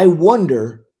 I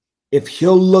wonder if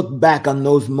he'll look back on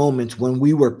those moments when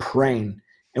we were praying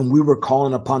and we were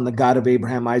calling upon the God of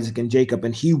Abraham, Isaac, and Jacob,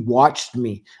 and he watched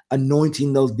me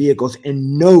anointing those vehicles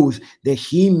and knows that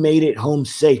he made it home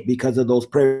safe because of those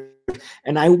prayers.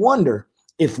 And I wonder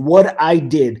if what I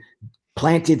did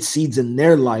planted seeds in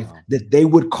their life Wow. that they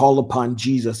would call upon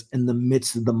Jesus in the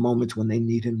midst of the moments when they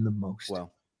need him the most.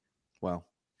 Wow. Wow.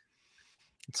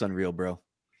 It's unreal, bro.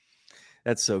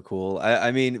 That's so cool.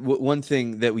 I mean, one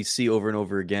thing that we see over and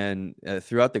over again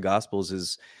throughout the Gospels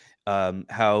is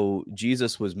how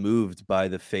Jesus was moved by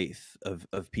the faith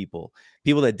of people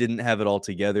that didn't have it all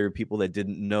together, people that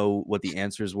didn't know what the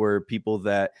answers were, people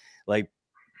that like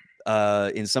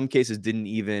in some cases didn't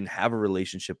even have a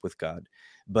relationship with God,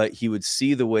 but he would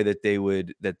see the way that they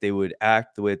would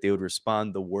act, the way that they would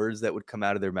respond, the words that would come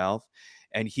out of their mouth,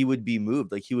 and he would be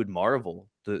moved. Like he would marvel,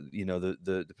 the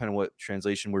depending on what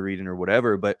translation we're reading or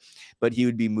whatever, but he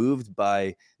would be moved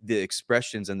by the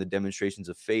expressions and the demonstrations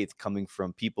of faith coming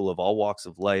from people of all walks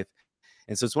of life.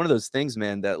 And so it's one of those things,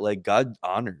 man, that like God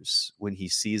honors when he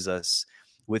sees us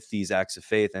with these acts of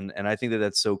faith. And I think that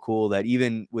that's so cool that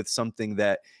even with something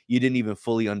that you didn't even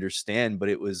fully understand, but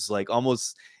it was like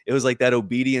almost, it was like that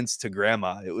obedience to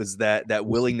grandma. It was that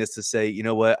willingness to say, you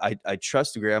know what, I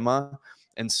trust grandma.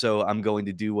 And so I'm going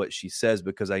to do what she says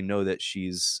because I know that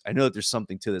there's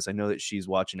something to this. I know that she's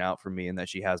watching out for me and that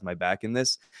she has my back in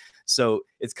this. So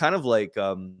it's kind of like,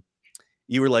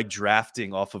 you were like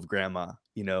drafting off of grandma,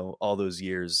 all those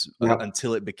years Yep.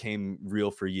 until it became real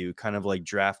for you, kind of like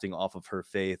drafting off of her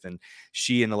faith. And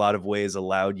she, in a lot of ways,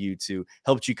 allowed you to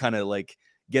helped you kind of like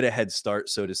get a head start,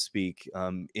 so to speak,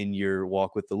 in your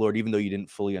walk with the Lord, even though you didn't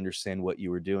fully understand what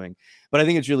you were doing. But I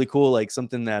think it's really cool, like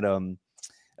something that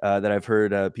I've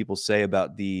heard people say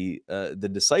about the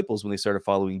disciples when they started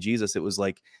following Jesus. It was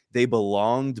like they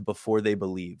belonged before they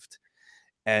believed,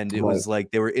 and it Right. was like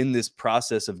they were in this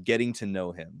process of getting to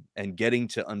know him and getting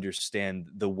to understand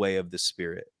the way of the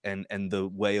spirit and the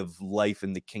way of life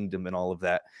in the kingdom and all of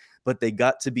that. But they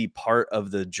got to be part of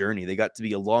the journey. They got to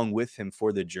be along with him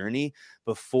for the journey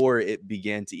before it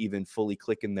began to even fully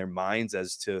click in their minds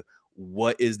as to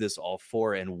what is this all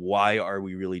for and why are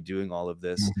we really doing all of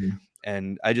this. Mhm.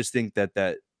 And I just think that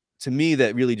to me,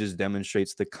 that really just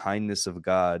demonstrates the kindness of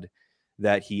God,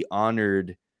 that he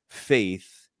honored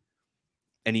faith,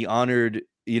 and he honored,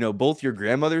 both your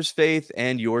grandmother's faith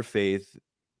and your faith,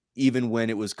 even when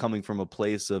it was coming from a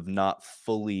place of not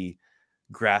fully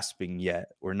grasping yet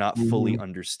or not fully Mhm.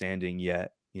 understanding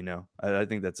yet. I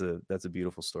think that's a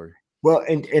beautiful story. Well,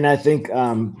 and I think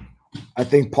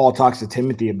Paul talks to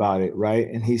Timothy about it, right?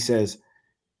 And he says,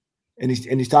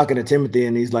 he's talking to Timothy,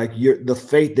 and he's like, the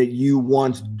faith that you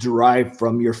once derived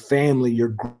from your family,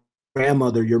 your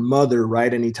grandmother, your mother,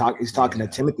 right? And he's talking to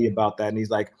Timothy about that, and he's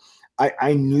like,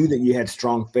 I knew that you had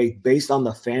strong faith based on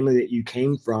the family that you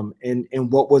came from and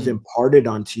what was imparted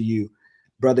onto you,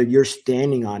 brother. You're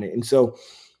standing on it. And so,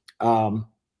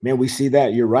 man, we see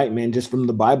that. You're right, man. Just from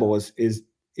the Bible is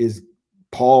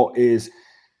Paul is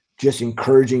just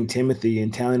encouraging Timothy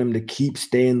and telling him to keep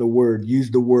staying the word,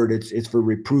 use the word. It's for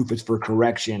reproof, it's for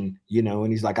correction, you know.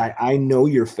 And he's like, I know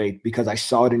your faith because I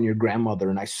saw it in your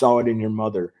grandmother and I saw it in your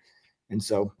mother. And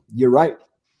so you're right.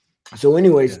 So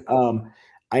anyways,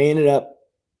 I ended up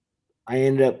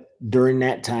during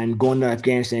that time going to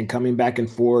Afghanistan, coming back and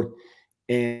forth,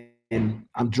 and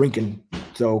I'm drinking.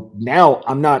 So now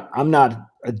I'm not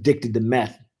addicted to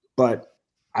meth, but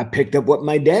I picked up what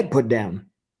my dad put down,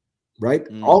 right?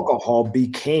 Alcohol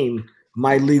became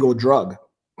my legal drug.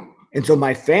 And so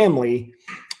my family,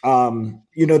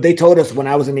 they told us when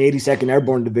I was in the 82nd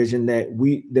Airborne Division that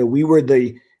we were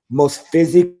the most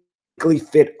physically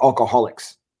fit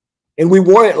alcoholics. And we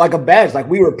wore it like a badge. Like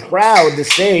we were proud to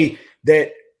say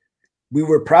that.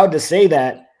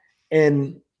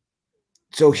 And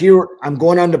so here I'm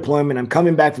going on deployment. I'm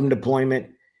coming back from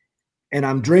deployment and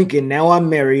I'm drinking. Now I'm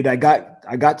married. I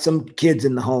got some kids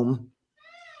in the home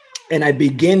and I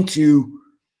begin to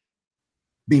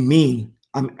be mean.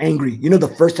 I'm angry. You know, the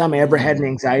first time I ever had an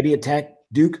anxiety attack,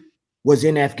 Duke, was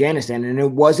in Afghanistan. And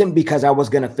it wasn't because I was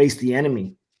going to face the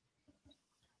enemy.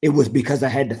 It was because I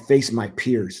had to face my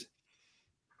peers.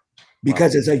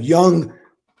 Because as a young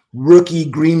rookie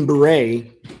Green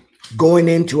Beret going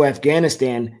into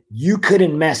Afghanistan, you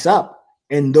couldn't mess up.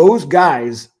 And those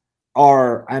guys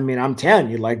I'm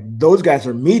telling you, like, those guys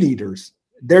are meat eaters.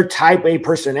 They're type A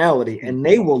personality, and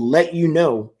they will let you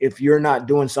know if you're not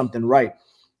doing something right.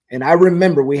 And I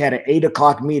remember we had an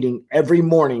 8:00 meeting every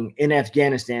morning in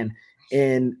Afghanistan,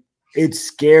 and it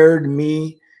scared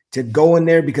me to go in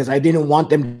there because I didn't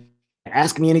want them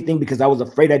ask me anything because I was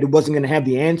afraid I wasn't going to have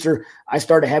the answer. I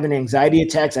started having anxiety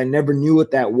attacks. I never knew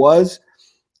what that was.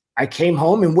 I came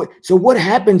home and what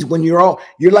happens when you're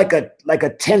like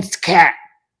a tensed cat,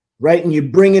 right? And you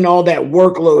bring in all that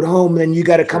workload home, and then you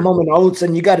got to come home and all of a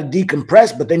sudden you got to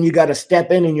decompress, but then you got to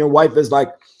step in and your wife is like,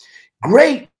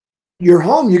 great, you're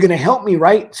home. You're going to help me,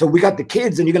 right? So we got the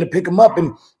kids and you're going to pick them up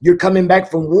and you're coming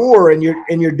back from war and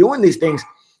you're doing these things.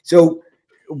 So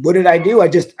what did I do? I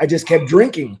just kept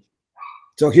drinking.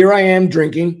 So here I am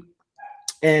drinking,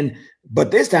 but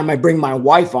this time I bring my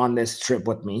wife on this trip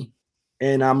with me,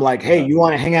 and I'm like, hey, you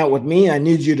want to hang out with me? I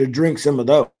need you to drink some of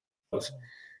those.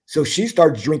 So she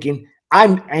starts drinking.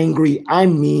 I'm angry.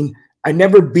 I'm mean. I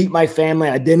never beat my family.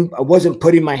 I wasn't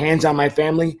putting my hands on my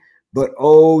family, but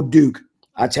oh, Duke,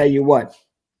 I tell you what,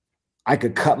 I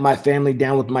could cut my family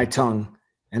down with my tongue.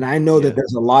 And I know that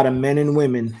there's a lot of men and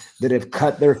women that have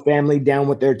cut their family down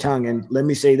with their tongue. And let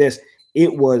me say this,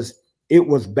 it was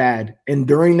bad. And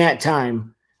during that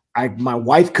time, my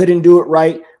wife couldn't do it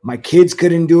right. My kids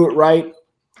couldn't do it right.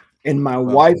 And my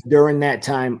wife during that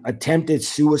time attempted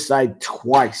suicide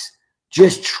twice,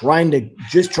 just trying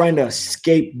to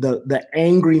escape the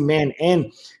angry man.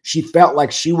 And she felt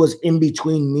like she was in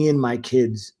between me and my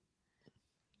kids.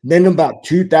 Then about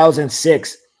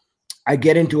 2006, I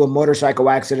get into a motorcycle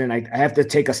accident. I have to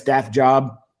take a staff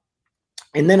job.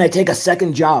 And then I take a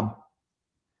second job.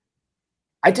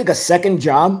 I took a second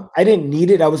job. I didn't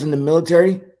need it. I was in the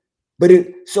military,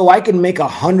 so I can make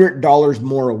 $100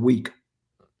 more a week.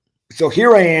 So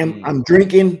here I am. I'm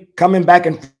drinking, coming back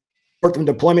and forth from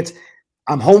deployments.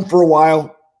 I'm home for a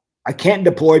while. I can't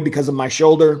deploy because of my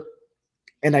shoulder.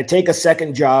 And I take a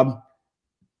second job.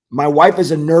 My wife is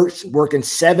a nurse working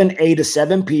 7A to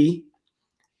 7P.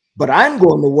 But I'm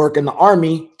going to work in the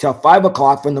Army till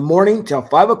 5:00 from the morning till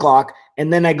 5:00.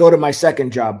 And then I go to my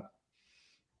second job.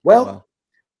 Well,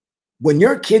 when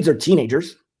your kids are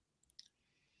teenagers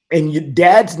and your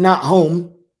dad's not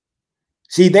home,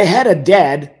 see, they had a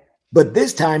dad, but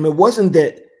this time it wasn't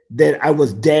that I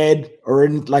was dead or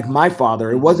like my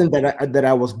father. It wasn't that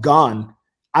I was gone.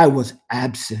 I was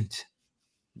absent.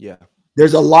 Yeah.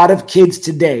 There's a lot of kids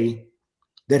today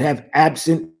that have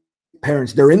absent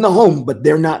parents. They're in the home, but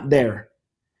they're not there.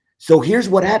 So here's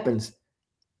what happens.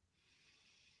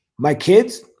 My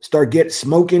kids start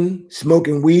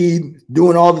smoking weed,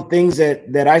 doing all the things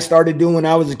that I started doing when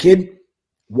I was a kid.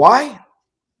 Why?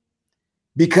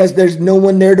 Because there's no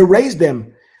one there to raise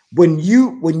them. When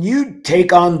you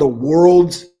take on the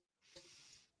world's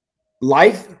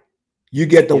life, you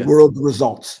get the world's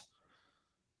results.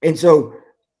 And so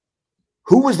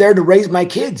who was there to raise my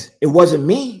kids? It wasn't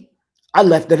me. I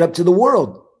left it up to the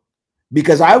world.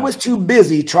 because I Mm. was too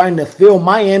busy trying to fill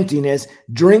my emptiness,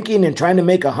 drinking and trying to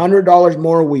make $100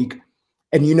 more a week.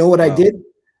 And you know what I Wow. did?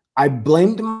 I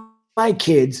blamed my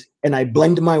kids and I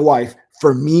blamed my wife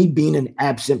for me being an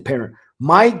absent parent.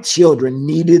 My children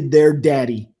needed their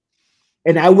daddy,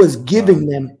 and I was Wow. giving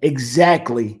them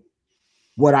exactly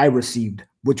what I received,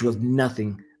 which was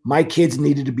nothing. My kids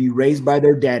needed to be raised by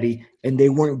their daddy, and they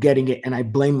weren't getting it. And I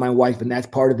blamed my wife, and that's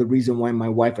part of the reason why my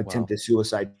wife Wow. attempted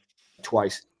suicide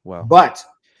twice. But Wow.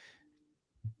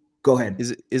 go ahead.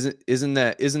 Isn't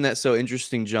that so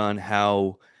interesting, John,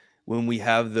 how when we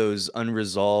have those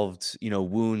unresolved,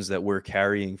 wounds that we're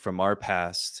carrying from our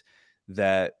past,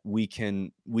 that we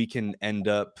can end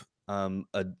up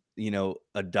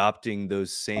adopting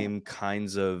those same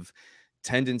kinds of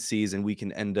tendencies, and we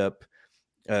can end up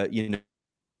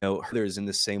others in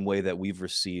the same way that we've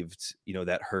received,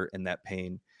 that hurt and that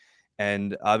pain.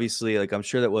 And obviously, like, I'm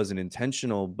sure that wasn't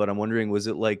intentional, but I'm wondering, was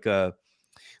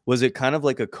it kind of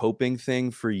like a coping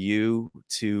thing for you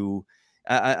to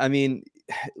I mean,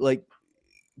 like,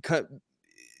 cut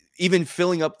even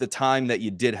filling up the time that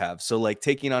you did have. So, like,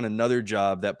 taking on another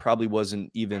job that probably wasn't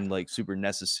even, like, super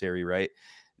necessary, right?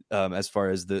 As far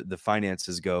as the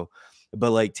finances go.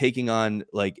 But, like, taking on,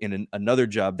 like, in another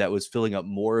job that was filling up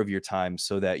more of your time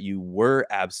so that you were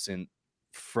absent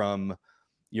from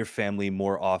your family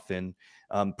more often.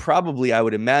 Probably, I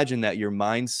would imagine that your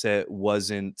mindset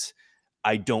wasn't,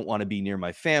 I don't want to be near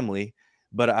my family,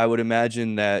 but I would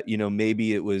imagine that,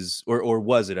 maybe it was, or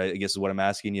was it, I guess is what I'm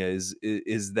asking you,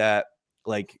 is that,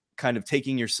 like, kind of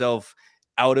taking yourself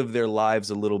out of their lives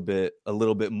a little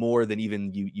bit more than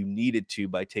even you needed to,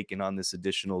 by taking on this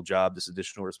additional job, this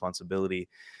additional responsibility.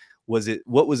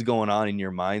 What was going on in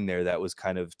your mind there that was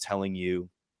kind of telling you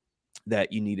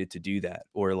that you needed to do that?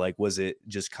 Or, like, was it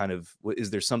just kind of,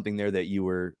 is there something there that you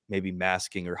were maybe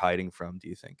masking or hiding from, do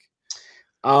you think?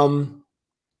 Um,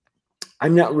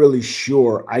 I'm not really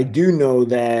sure. I do know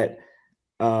that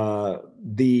uh,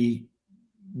 the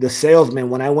the salesman,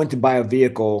 when I went to buy a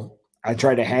vehicle, I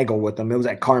tried to haggle with him. It was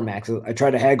at CarMax. I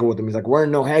tried to haggle with him. He's like, "We're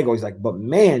no haggle." He's like, "But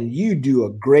man, you do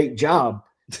a great job."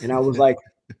 And I was like,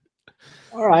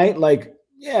 "All right, like,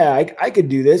 yeah, I could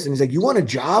do this." And he's like, "You want a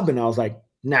job?" And I was like,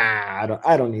 "Nah,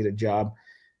 I don't need a job."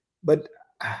 But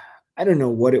I don't know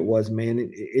what it was,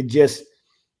 man. It just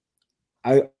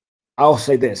I'll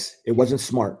say this: it wasn't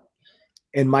smart.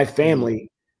 And Mhm.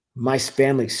 my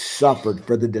family suffered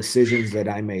for the decisions that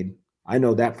I made. I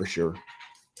know that for sure.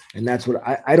 And that's what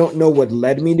I don't know what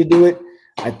led me to do it.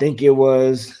 I think it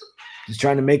was just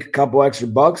trying to make a couple extra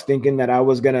bucks, thinking that I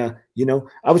was gonna,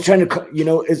 I was trying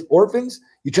to, as orphans,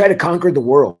 you try to conquer the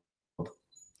world.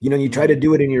 You try to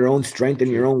do it in Mhm. your own strength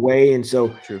and your own True. way. And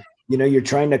so, True. you're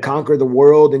trying to conquer the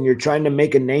world, and you're trying to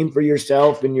make a name for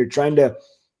yourself, and you're trying to,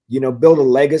 build a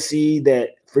legacy that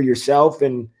for yourself.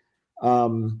 And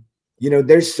um,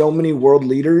 there's so many world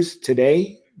leaders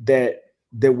today that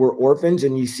were orphans,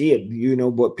 and you see it.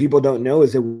 What people don't know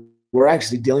is that we're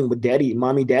actually dealing with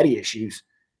mommy, daddy issues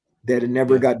that had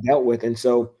never Yeah. got dealt with. And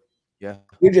so Yeah.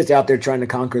 you're just out there trying to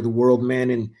conquer the world, man,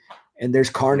 and there's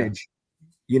Yeah. carnage.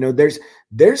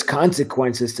 There's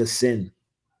consequences to sin.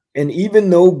 And even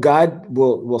though God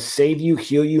will save you,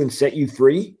 heal you, and set you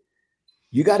free,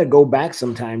 you got to go back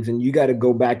sometimes, and you got to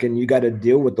go back and you got to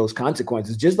deal with those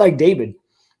consequences. Just like David,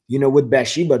 with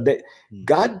Bathsheba, that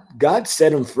Mm. God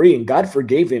set him free and God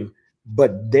forgave him,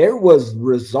 but there was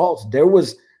results, there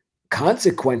was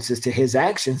consequences to his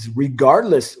actions,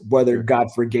 regardless whether Sure.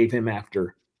 God forgave him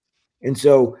after. And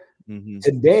so Mhm.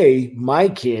 today, my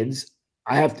kids,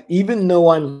 I have to, even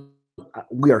though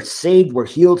we are saved, we're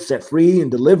healed, set free, and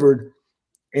delivered,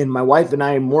 and my wife and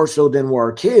I more so than were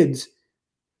our kids,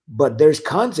 but there's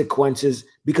consequences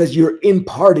because you're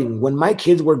imparting. When my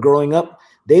kids were growing up,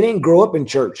 they didn't grow up in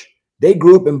church. They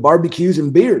grew up in barbecues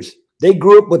and beers. They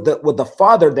grew up with the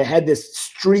father that had this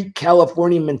street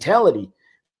California mentality.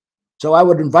 So I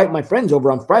would invite my friends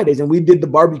over on Fridays, and we did the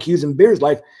barbecues and beers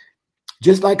life,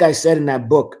 just like I said in that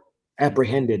book, Mm.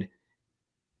 Apprehended.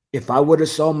 If I would have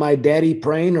saw my daddy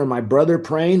praying or my brother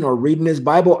praying or reading his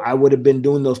Bible, I would have been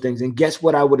doing those things. And guess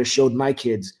what? I would have showed my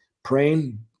kids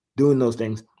praying, doing those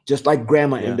things, just like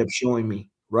grandma Yeah. ended up showing me,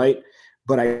 right?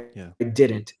 But I Yeah.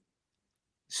 didn't.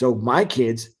 So my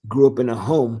kids grew up in a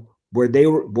home where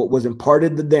what was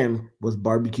imparted to them was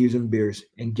barbecues and beers.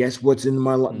 And guess what's in the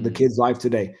Mm. kids' life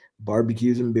today?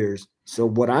 Barbecues and beers. So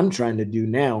what I'm trying to do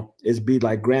now is be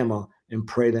like grandma and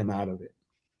pray them out of it.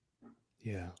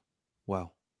 Yeah.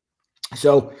 Wow.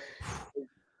 So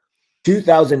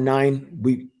 2009,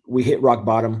 we hit rock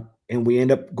bottom. and we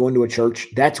end up going to a church.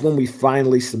 That's when we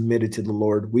finally submitted to the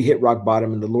Lord. We hit rock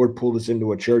bottom, and the Lord pulled us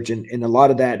into a church. And a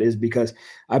lot of that is because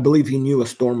I believe he knew a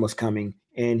storm was coming,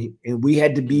 and we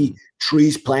had to be Mm.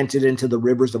 trees planted into the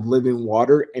rivers of living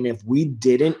water. And if we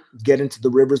didn't get into the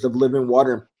rivers of living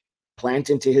water and plant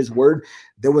into his word,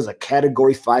 there was a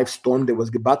category 5 storm that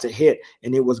was about to hit,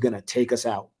 and it was going to take us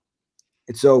out.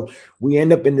 And so we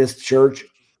end up in this church.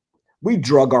 We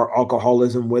drug our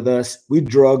alcoholism with us. We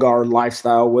drug our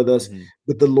lifestyle with us, Mhm.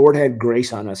 but the Lord had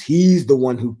grace on us. He's the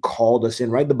one who called us in,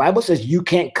 right? The Bible says you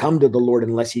can't come to the Lord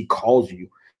unless he calls you.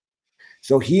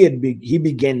 So he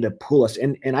began to pull us.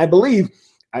 And I believe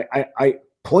I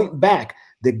point back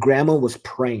that grandma was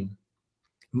praying.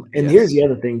 And here's Yes. the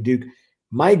other thing, Duke.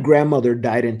 My grandmother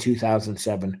died in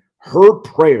 2007. Her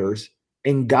prayers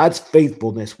and God's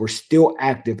faithfulness were still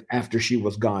active after she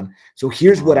was gone. So Come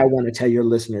here's what I on. want to tell your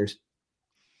listeners.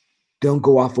 Don't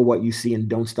go off of what you see and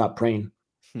don't stop praying,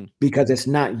 Hmm. because it's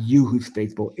not you who's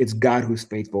faithful, it's God who's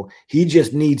faithful. He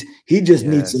just needs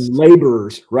some Yes.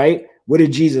 laborers, right? What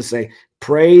did Jesus say?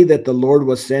 Pray that the Lord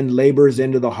will send laborers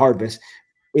into the harvest.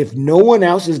 If no one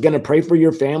else is going to pray for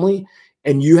your family,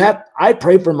 and I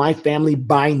pray for my family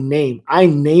by name. I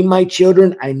name my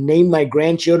children, I name my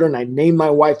grandchildren, I name my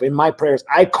wife in my prayers.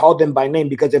 I call them by name,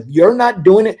 because if you're not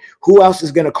doing it, who else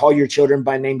is going to call your children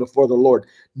by name before the Lord?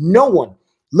 No one.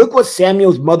 Look what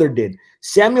Samuel's mother did.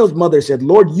 Samuel's mother said,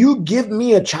 Lord, you give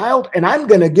me a child and I'm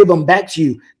going to give him back to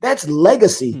you. That's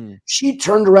legacy. Hmm. She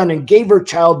turned around and gave her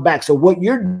child back. So what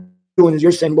you're doing is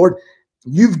you're saying, Lord,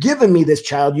 you've given me this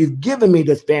child. You've given me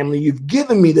this family. You've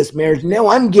given me this marriage. Now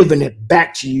I'm giving it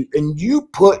back to you. And you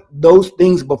put those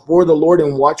things before the Lord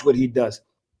and watch what he does.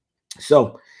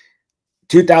 So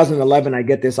 2011, I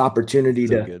get this opportunity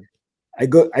So to,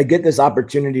 good. I get this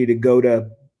opportunity to go to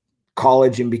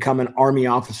college and become an Army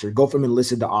officer, go from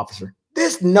enlisted to officer.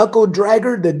 This knuckle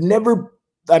dragger that never,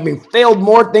 failed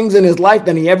more things in his life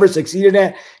than he ever succeeded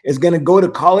at is going to go to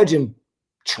college and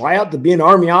try out to be an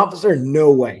Army officer?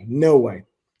 No way. No way.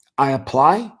 I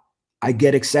apply, I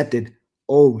get accepted.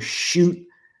 Oh, shoot.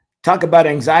 Talk about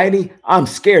anxiety. I'm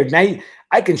scared. Now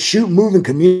I can shoot, move, and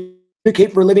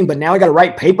communicate for a living, but now I got to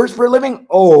write papers for a living?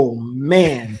 Oh,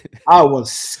 man. I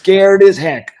was scared as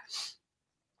heck.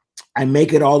 I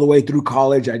make it all the way through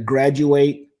college. I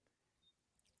graduate.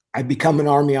 I become an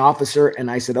Army officer. And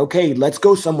I said, okay, let's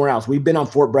go somewhere else. We've been on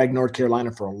Fort Bragg, North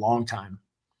Carolina for a long time.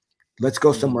 Let's go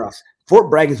Mhm. somewhere else. Fort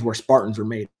Bragg is where Spartans are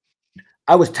made.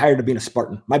 I was tired of being a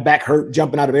Spartan. My back hurt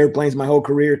jumping out of airplanes my whole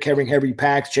career, carrying heavy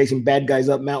packs, chasing bad guys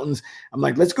up mountains. I'm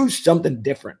like, let's go something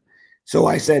different. So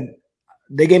I said,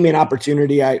 they gave me an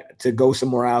opportunity to go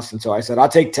somewhere else. And so I said, I'll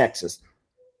take Texas.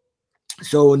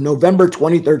 So in November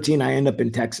 2013, I end up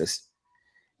in Texas.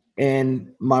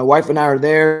 And my wife and I are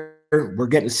there. We're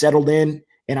getting settled in.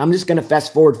 And I'm just going to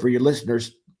fast forward for your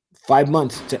listeners 5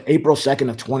 months to April 2nd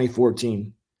of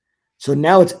 2014. So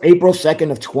now it's April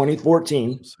 2nd of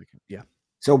 2014. Second. Yeah.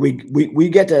 So we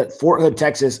get to Fort Hood,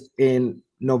 Texas in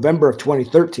November of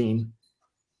 2013.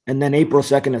 And then April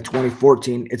 2nd of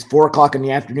 2014, it's 4 o'clock in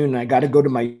the afternoon. And I got to go to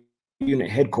my unit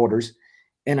headquarters.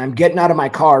 And I'm getting out of my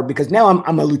car because now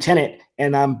I'm a lieutenant,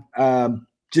 and I'm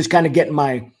just kind of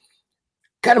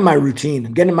my routine.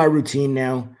 I'm getting my routine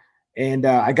now. And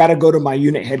I got to go to my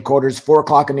unit headquarters, 4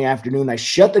 o'clock in the afternoon. I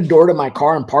shut the door to my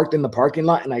car and parked in the parking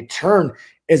lot. And I turn.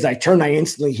 As I turn, I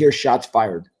instantly hear shots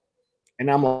fired.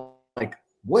 And I'm like,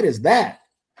 what is that?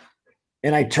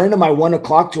 And I turn to my 1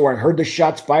 o'clock to where I heard the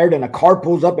shots fired, and a car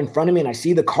pulls up in front of me, and I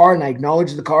see the car, and I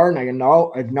acknowledge the car, and I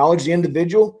acknowledge the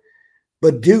individual.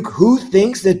 But Duke, who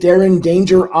thinks that they're in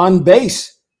danger on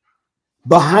base,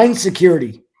 behind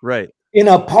security, Right. in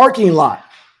a parking lot?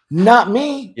 Not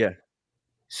me. Yeah.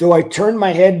 So I turned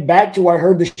my head back to where I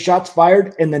heard the shots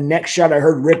fired, and the next shot I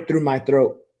heard ripped through my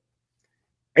throat.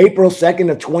 April 2nd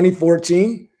of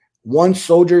 2014, one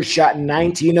soldier shot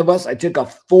 19 of us. I took a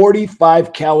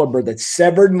 45 caliber that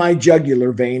severed my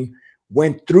jugular vein,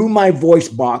 went through my voice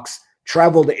box,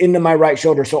 traveled into my right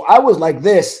shoulder. So I was like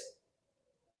this,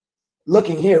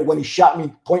 looking here when he shot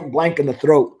me point blank in the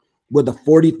throat with a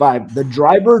 45. The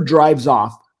driver drives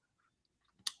off,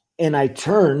 and I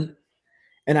turn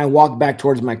and I walk back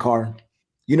towards my car.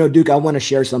 You know, Duke, I want to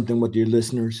share something with your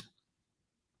listeners.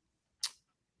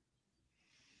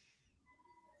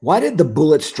 Why did the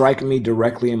bullet strike me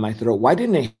directly in my throat? Why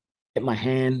didn't it hit my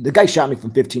hand? The guy shot me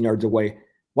from 15 yards away.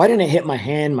 Why didn't it hit my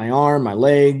hand, my arm, my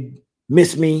leg,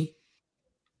 miss me?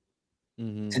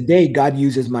 Mhm. Today, God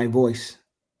uses my voice.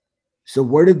 So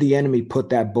where did the enemy put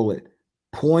that bullet?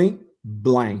 Point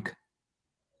blank,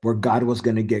 where God was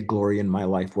going to get glory in my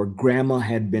life, where grandma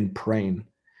had been praying.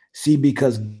 See,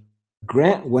 because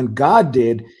Grant, when God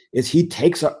did, is he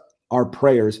takes our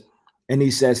prayers. And he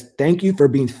says, thank you for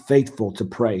being faithful to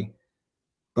pray,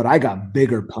 but I got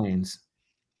bigger plans.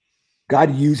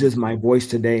 God uses my voice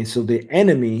today. So the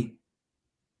enemy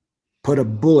put a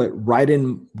bullet right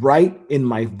in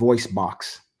my voice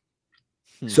box.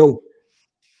 Hmm. So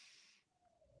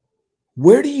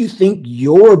where do you think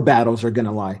your battles are going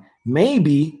to lie?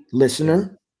 Maybe, Yeah.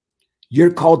 listener,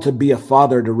 you're called to be a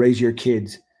father to raise your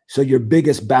kids. So your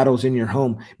biggest battles in your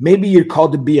home. Maybe you're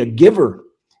called to be a giver.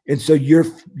 And so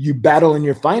you battle in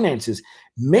your finances.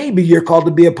 Maybe you're called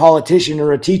to be a politician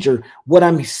or a teacher. What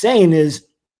I'm saying is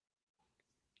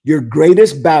your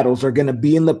greatest battles are going to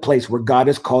be in the place where God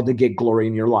is called to get glory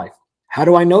in your life. How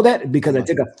do I know that? Because Come I on.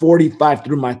 took a 45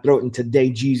 through my throat and today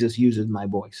Jesus uses my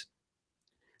voice.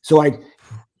 So I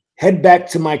head back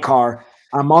to my car.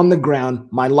 I'm on the ground.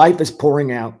 My life is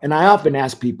pouring out. And I often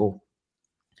ask people,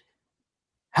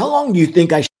 how long do you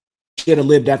think I should have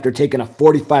lived after taking a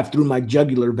 45 through my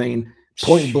jugular vein,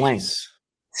 point blank? Jeez.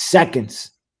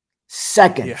 Seconds. Yeah.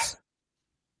 Seconds.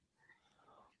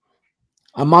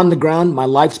 I'm on the ground. My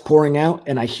life's pouring out.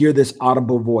 And I hear this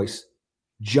audible voice,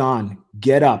 John,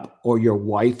 get up or your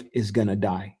wife is going to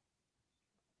die.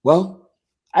 Well,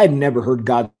 I had never heard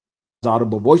God's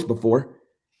audible voice before.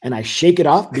 And I shake it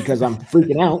off because I'm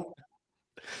freaking out.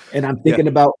 And Yeah.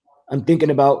 I'm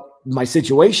thinking about my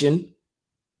situation.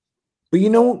 But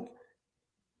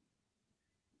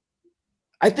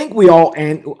I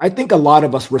think a lot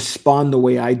of us respond the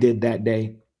way I did that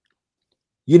day.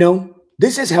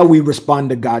 This is how we respond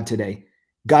to God today.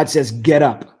 God says, get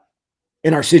up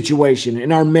in our situation,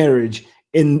 in our marriage,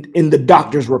 in the Hmm.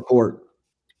 doctor's report,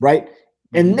 right?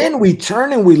 And Hmm. then we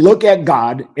turn and we look at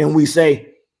God and we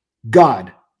say,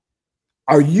 God,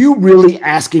 are you really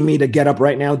asking me to get up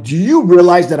right now? Do you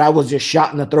realize that I was just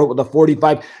shot in the throat with a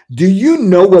 45? Do you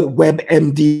know what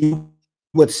WebMD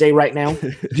would say right now?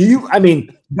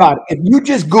 God, if you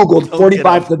just Googled Don't get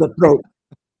 45 to up. the throat,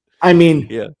 I mean,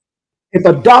 Yeah. if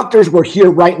the doctors were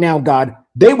here right now, God,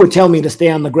 they would tell me to stay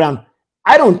on the ground.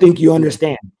 I don't think you Yeah.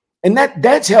 understand. And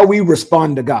that's how we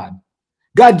respond to God.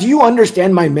 God, do you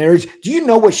understand my marriage? Do you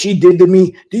know what she did to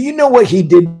me? Do you know what he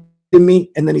did to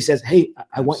me? And then he says, hey,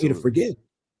 I want you to forgive.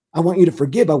 Absolutely. I want you to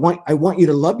forgive. I want you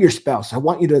to love your spouse. I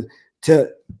want you to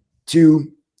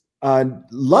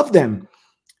love them.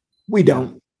 We Yeah.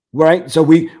 don't, right? So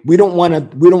we want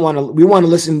to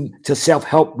listen to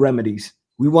self-help remedies.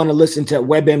 We want to listen to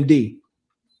WebMD.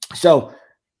 So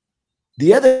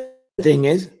the other thing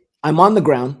is, I'm on the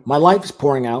ground, my life is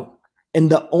pouring out, and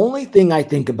the only thing I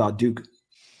think about, Duke,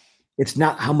 it's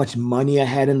not how much money I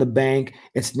had in the bank.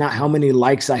 It's not how many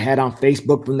likes I had on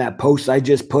Facebook from that post I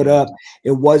just put Yeah. up.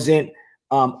 It wasn't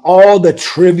all the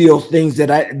trivial things that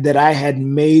I had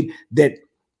made that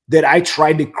I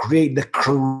tried to create, the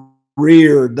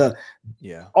career,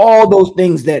 Yeah. all those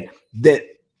things that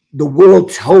the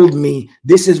world told me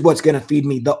this is what's going to feed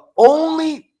me. The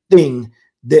only thing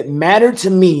that mattered to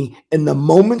me in the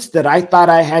moments that I thought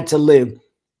I had to live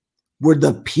were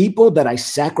the people that I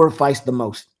sacrificed the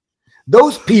most.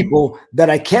 Those people that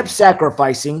I kept Yeah.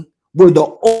 sacrificing were the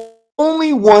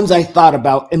only ones I thought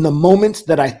about in the moments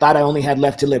that I thought I only had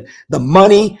left to live. The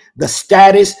money, the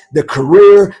status, the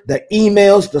career, the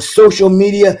emails, the social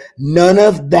media, none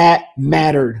of that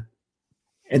mattered.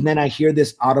 And then I hear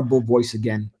this audible voice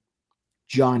again,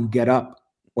 John, get up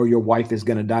or your wife is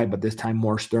going to die, but this time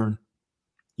more stern.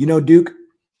 Duke,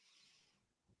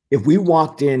 if we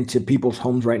walked into people's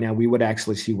homes right now, we would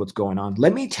actually see what's going on.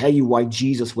 Let me tell you why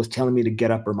Jesus was telling me to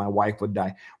get up or my wife would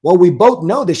die. Well, we both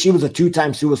know that she was a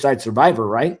two-time suicide survivor,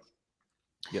 right?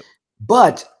 Yep.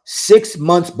 But 6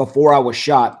 months before I was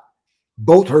shot,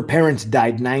 both her parents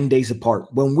died 9 days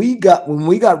apart. When we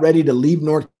got ready to leave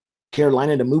North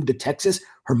Carolina to move to Texas,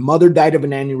 her mother died of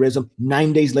an aneurysm.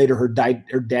 9 days later, her dad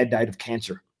died of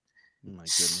cancer. Oh my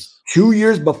goodness. 2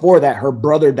 years before that, her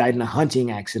brother died in a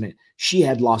hunting accident. She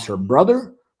had lost her Mm.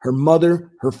 brother, her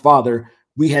mother, her father.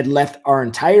 We had left our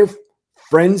entire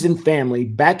friends and family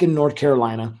back in North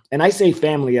Carolina. And I say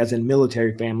family as in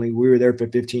military family. We were there for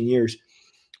 15 years.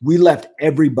 We left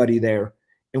everybody there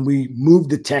and we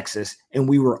moved to Texas and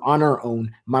we were on our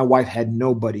own. My wife had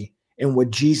nobody. And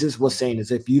what Jesus was saying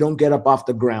is if you don't get up off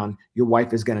the ground, your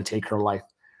wife is going to take her life.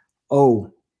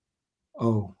 Oh,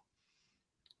 oh.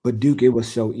 But Duke, it was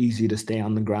so easy to stay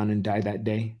on the ground and die that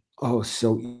day. Oh,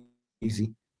 so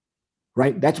easy.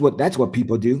 Right? That's what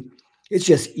people do. It's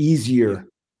just easier Yeah.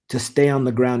 to stay on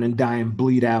the ground and die and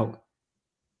bleed out.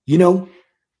 You know,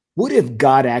 what if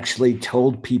God actually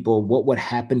told people what would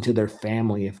happen to their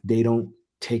family if they don't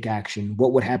take action?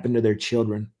 What would happen to their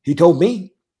children? He told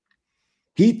me.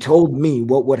 He told me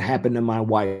what would happen to my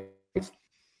wife.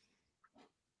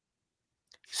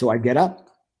 So I get up,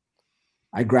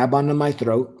 I grab onto my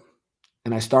throat,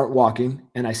 and I start walking.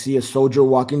 And I see a soldier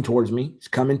walking towards me. He's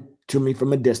coming to me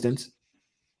from a distance.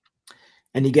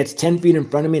 And he gets 10 feet in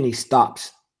front of me and he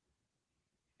stops.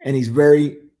 And he's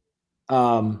very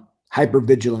hyper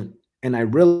vigilant. And I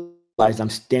realize I'm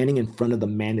standing in front of the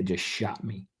man that just shot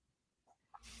me.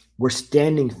 We're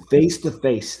standing face to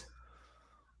face,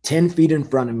 10 feet in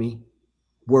front of me.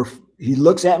 Where he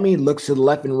looks at me, looks to the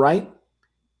left and right,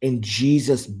 and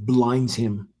Jesus blinds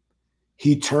him.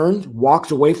 He turns,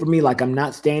 walks away from me like I'm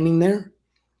not standing there,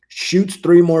 shoots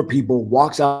 3 more people,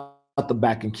 walks out the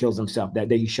back and kills himself. That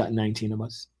day he shot 19 of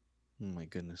us. Oh my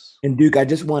goodness. And Duke, I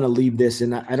just want to leave this,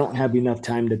 and I don't have enough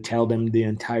time to tell them the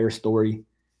entire story,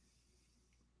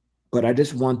 but I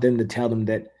just want them to tell them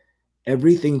that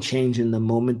everything changed in the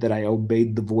moment that I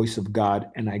obeyed the voice of God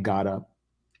and I got up.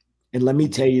 And let me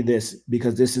tell you this,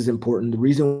 because this is important. The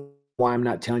reason why I'm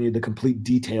not telling you the complete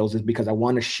details is because I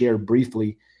want to share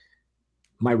briefly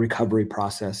my recovery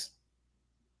process.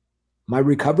 My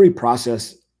recovery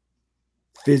process,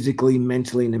 physically,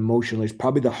 mentally, and emotionally, is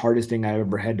probably the hardest thing I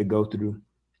ever had to go through.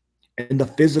 And the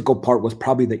physical part was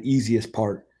probably the easiest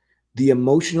part. The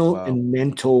emotional and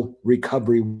mental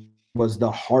recovery was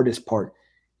the hardest part.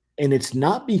 And it's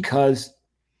not because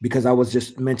I was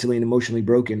just mentally and emotionally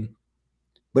broken,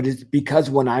 but it's because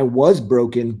when I was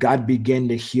broken, God began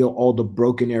to heal all the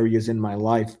broken areas in my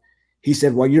life. He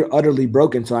said, well, you're utterly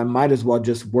broken, so I might as well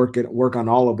just work on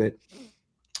all of it.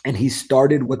 And he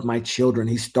started with my children.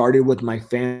 He started with my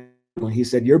family. He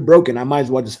said, you're broken. I might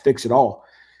as well just fix it all.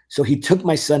 So he took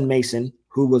my son, Mason,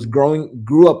 who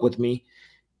grew up with me,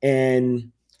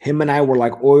 and him and I were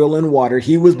like oil and water.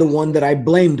 He was the one that I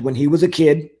blamed when he was a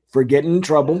kid for getting in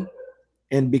trouble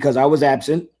and because I was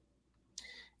absent.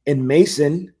 And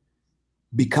Mason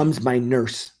becomes my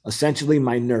nurse, essentially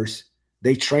my nurse.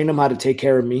 They train him how to take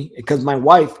care of me because my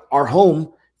wife, our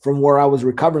home from where I was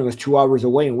recovering was 2 hours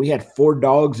away, and we had 4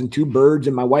 dogs and 2 birds,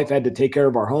 and my wife had to take care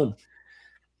of our home.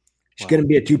 She's going to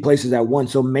be at 2 places at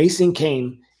once. So Mason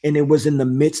came, and it was in the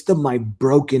midst of my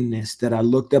brokenness that I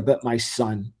looked up at my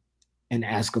son and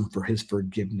asked him for his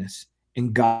forgiveness.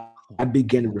 And God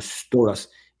began to restore us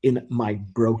in my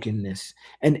brokenness.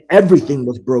 And everything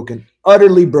was broken,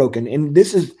 utterly broken. And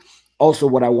this is also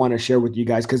what I want to share with you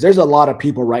guys, because there's a lot of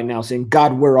people right now saying,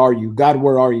 God, where are you? God,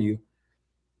 where are you?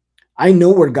 I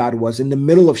know where God was in the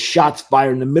middle of shots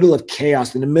fired, in the middle of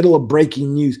chaos, in the middle of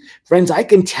breaking news. Friends, I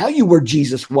can tell you where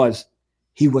Jesus was.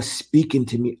 He was speaking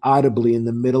to me audibly in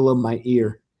the middle of my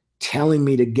ear, telling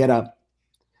me to get up.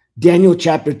 Daniel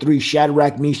chapter 3,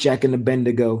 Shadrach, Meshach, and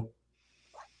Abednego.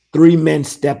 3 men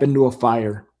step into a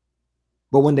fire.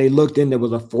 But when they looked in, there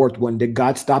was a 4th one. Did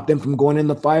God stop them from going in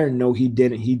the fire? No, he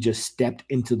didn't. He just stepped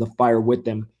into the fire with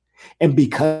them. And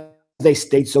because they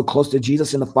stayed so close to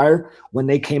Jesus in the fire, when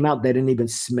they came out, they didn't even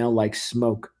smell like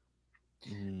smoke.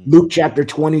 Luke chapter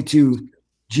 22,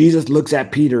 Jesus looks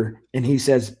at Peter and he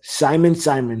says, Simon,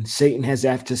 Simon, Satan has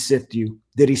asked to sift you.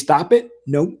 Did he stop it?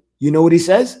 No. You know what he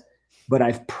says? But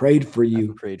I've prayed for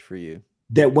you.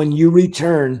 That when you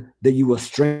return, that you will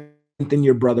strengthen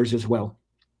your brothers as well.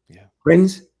 Yeah.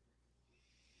 Friends,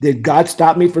 did God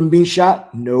stop me from being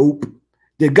shot? Nope.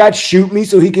 Did God shoot me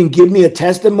so he can give me a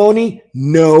testimony?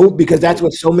 No, because that's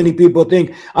what so many people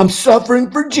think. I'm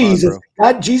suffering for Jesus.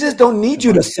 God, Jesus don't need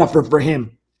you to suffer for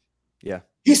him. Yeah.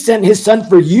 He sent his son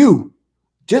for you.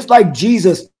 Just like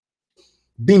Jesus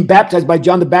being baptized by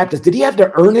John the Baptist. Did he have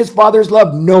to earn his Father's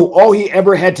love? No. All he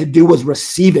ever had to do was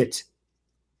receive it.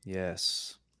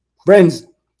 Yes. Friends,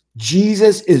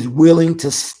 Jesus is willing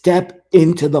to step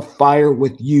into the fire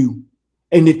with you.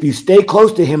 And if you stay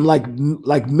close to him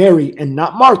like Mary and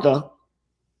not Martha,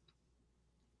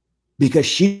 because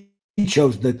she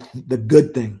chose the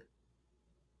good thing,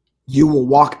 you will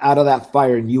walk out of that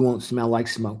fire and you won't smell like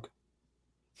smoke.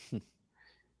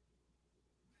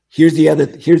 Here's the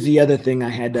other thing I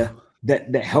had to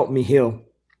that helped me heal.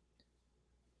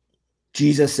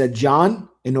 Jesus said, John,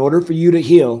 in order for you to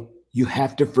heal, you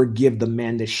have to forgive the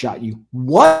man that shot you.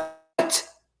 What?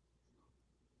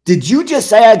 Did you just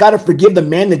say I got to forgive the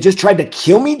man that just tried to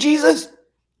kill me, Jesus?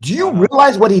 Do you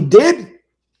realize what he did?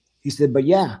 He said, but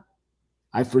yeah,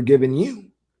 I've forgiven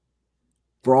you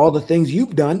for all the things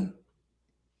you've done.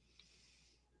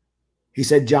 He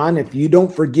said, John, if you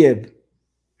don't forgive,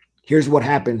 here's what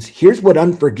happens. Here's what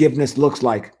unforgiveness looks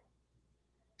like.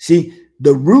 See,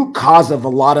 the root cause of a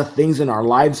lot of things in our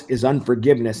lives is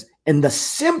unforgiveness. And the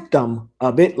symptom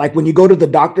of it, like when you go to the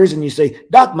doctors and you say,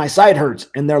 Doc, my side hurts.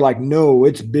 And they're like, no,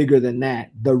 it's bigger than that.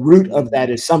 The root of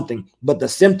that is something, but the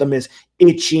symptom is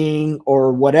itching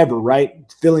or whatever,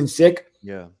 right? Feeling sick.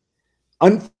 Yeah.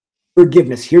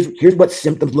 Forgiveness. Here's what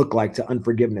symptoms look like to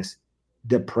unforgiveness: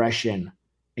 depression,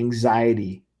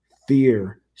 anxiety,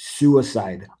 fear,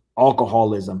 suicide,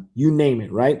 alcoholism, you name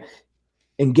it, right?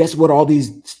 And guess what all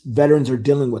these veterans are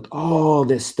dealing with? All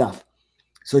this stuff.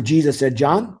 So Jesus said,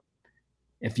 John,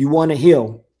 if you want to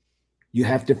heal, you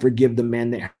have to forgive the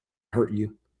man that hurt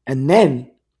you. And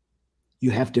then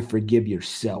you have to forgive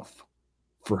yourself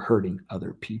for hurting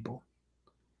other people.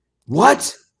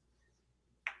 What?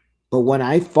 But when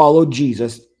I followed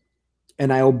Jesus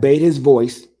and I obeyed his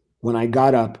voice when I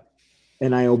got up,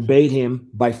 and I obeyed him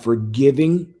by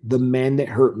forgiving the man that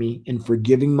hurt me and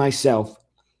forgiving myself,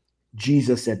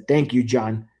 Jesus said, thank you,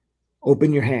 John.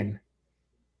 Open your hand.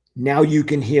 Now you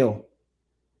can heal.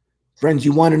 Friends,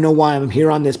 you want to know why I'm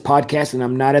here on this podcast and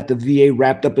I'm not at the VA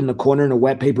wrapped up in the corner in a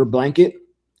wet paper blanket?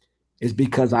 Is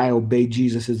because I obeyed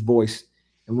Jesus' voice.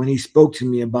 And when he spoke to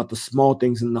me about the small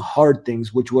things and the hard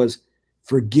things, which was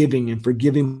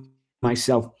forgiving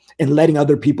myself and letting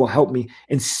other people help me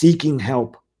and seeking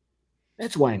help,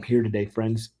 that's why I'm here today,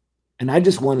 friends. And I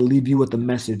just want to leave you with a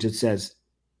message that says,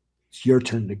 it's your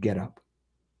turn to get up.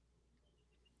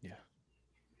 Yeah.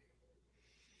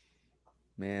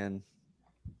 Man.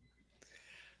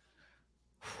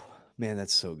 Man,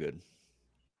 that's so good.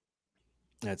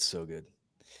 That's so good.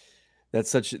 That's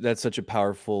such a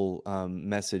powerful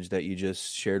message that you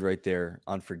just shared right there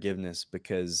on forgiveness,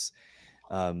 because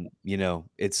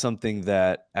it's something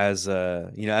that as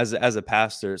a as a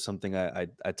pastor, it's something I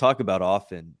talk about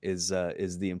often is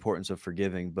the importance of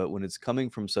forgiving. But when it's coming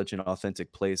from such an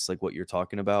authentic place, like what you're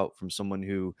talking about, from someone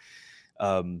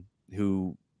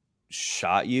who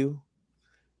shot you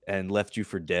and left you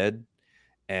for dead,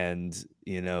 and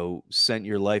sent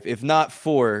your life, if not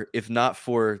for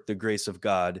the grace of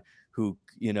God, who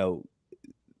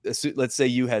let's say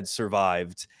you had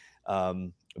survived,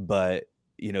 but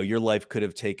your life could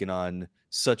have taken on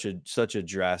such a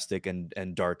drastic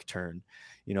and dark turn,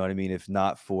 you know what I mean, if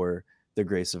not for the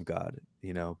grace of God,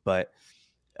 but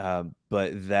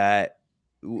that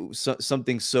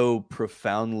something so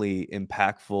profoundly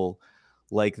impactful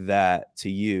like that to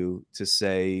you, to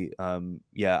say,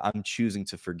 yeah, I'm choosing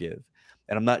to forgive.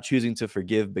 And I'm not choosing to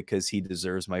forgive because he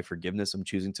deserves my forgiveness. I'm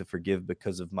choosing to forgive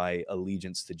because of my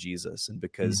allegiance to Jesus, and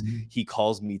because Mm-hmm. he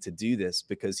calls me to do this,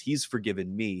 because he's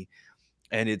forgiven me.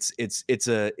 And it's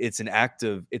an act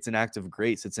of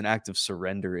grace. It's an act of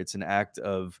surrender. It's an act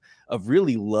of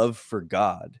really love for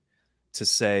God, to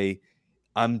say,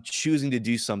 I'm choosing to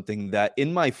do something that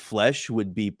in my flesh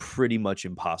would be pretty much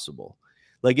impossible.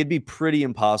 Like, it'd be pretty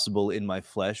impossible in my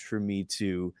flesh for me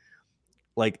to,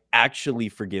 like, actually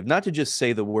forgive, not to just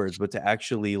say the words, but to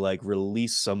actually, like,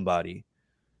 release somebody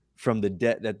from the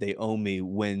debt that they owe me,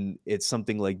 when it's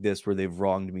something like this where they've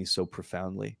wronged me so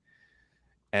profoundly.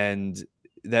 And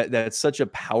that's such a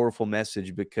powerful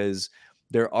message, because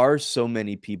there are so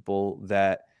many people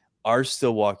that are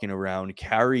still walking around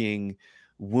carrying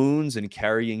wounds and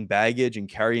carrying baggage and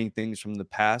carrying things from the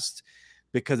past,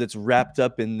 because it's wrapped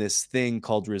up in this thing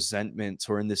called resentment,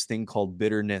 or in this thing called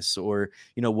bitterness, or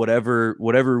whatever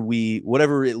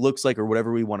it looks like, or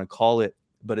whatever we want to call it.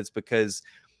 But it's because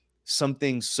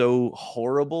something so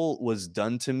horrible was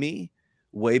done to me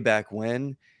way back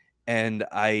when, and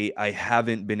I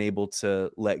haven't been able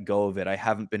to let go of it. I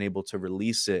haven't been able to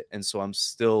release it, and so I'm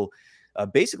still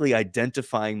basically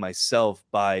identifying myself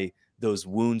by those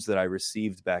wounds that I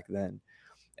received back then.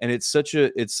 And it's such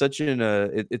a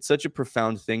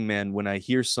profound thing, man, when I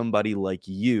hear somebody like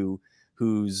you,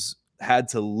 who's had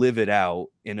to live it out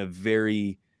in a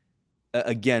very,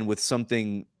 again, with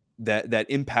something that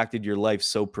impacted your life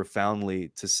so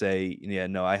profoundly, to say, yeah,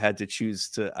 no, I had to choose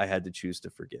to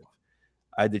forgive.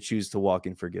 I had to choose to walk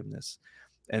in forgiveness.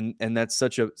 And that's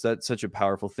such a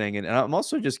powerful thing. And I'm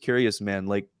also just curious, man,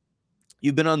 like,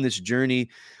 you've been on this journey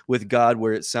with God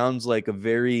where it sounds like a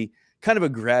very kind of a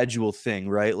gradual thing,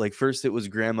 right? Like, first it was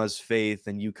grandma's faith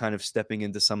and you kind of stepping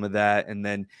into some of that, and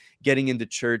then getting into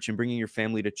church and bringing your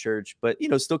family to church, but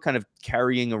still kind of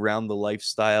carrying around the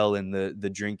lifestyle and the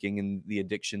drinking and the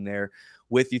addiction there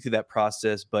with you through that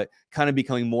process, but kind of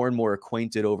becoming more and more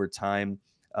acquainted over time,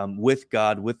 with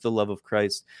God, with the love of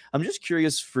Christ. I'm just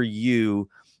curious for you,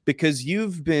 because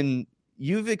you've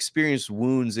experienced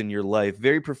wounds in your life,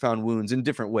 very profound wounds in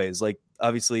different ways, like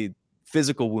obviously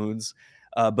physical wounds,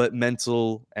 but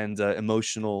mental and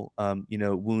emotional,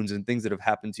 wounds and things that have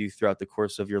happened to you throughout the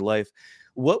course of your life.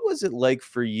 What was it like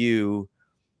for you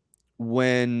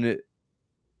when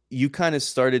you kind of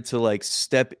started to, like,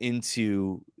 step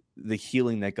into the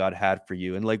healing that God had for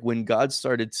you? And, like, when God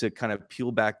started to kind of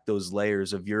peel back those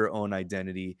layers of your own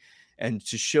identity and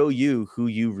to show you who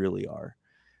you really are,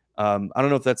 I don't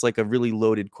know if that's like a really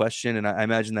loaded question, and I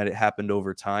imagine that it happened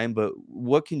over time, but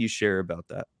what can you share about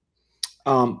that?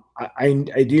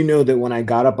 I do know that when I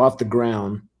got up off the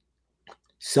ground,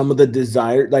 some of the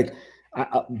desire, like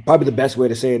probably the best way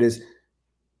to say it is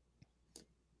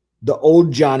the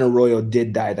old John Arroyo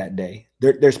did die that day.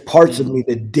 There's parts of Mm, me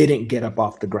that didn't get up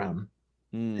off the ground.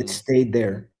 It mm, stayed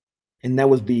there, and that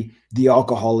was the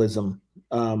alcoholism.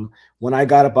 When I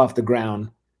got up off the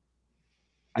ground,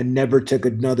 I never took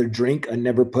another drink. I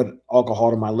never put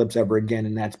alcohol to my lips ever again,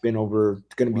 and that's been over.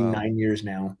 It's going to be wow. 9 years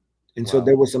now. And so Wow.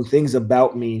 there were some things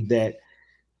about me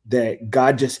that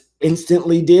God just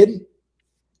instantly did,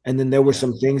 and then there were Yeah.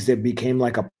 some things that became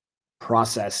like a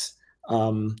process.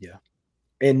 Um, Yeah.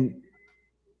 and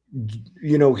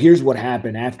here's what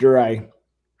happened after I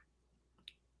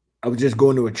was just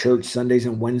going to a church Sundays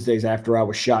and Wednesdays after I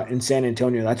was shot in San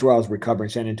Antonio. That's where I was recovering,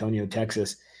 San Antonio,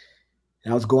 Texas.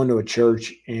 And I was going to a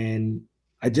church, and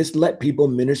I just let people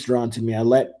minister onto me. I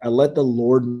let the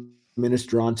Lord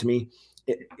minister onto me.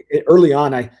 Early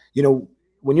on,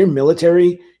 when you're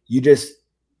military, you just,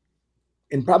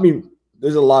 and probably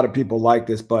there's a lot of people like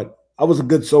this, but I was a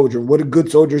good soldier. What do good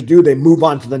soldiers do? They move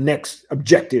on to the next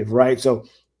objective, right? So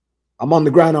I'm on the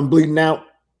ground, I'm bleeding out.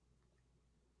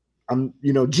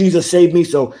 Jesus saved me,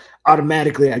 so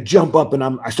automatically I jump up and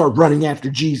I start running after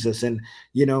Jesus, and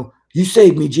you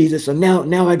saved me, Jesus, so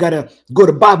now I gotta go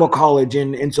to Bible college,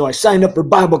 and so I signed up for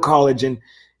Bible college, and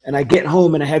I get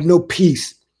home and I have no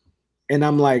peace, and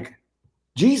I'm like,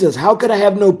 Jesus, how could I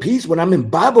have no peace when I'm in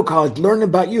Bible college learning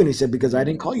about you? And he said, because I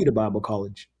didn't call Mm, you to Bible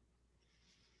college,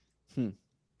 hmm.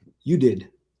 you did.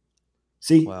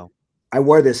 See, Wow. I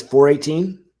wear this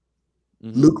 418. Hmm.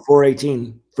 Luke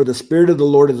 4:18, for the spirit of the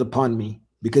Lord is upon me,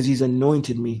 because he's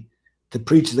anointed me to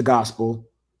preach the gospel,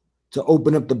 to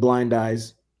open up the blind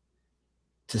eyes,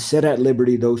 to set at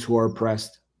liberty those who are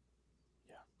oppressed,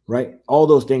 Yeah. right? All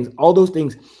those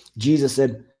things Jesus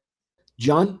said,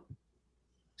 John,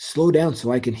 slow down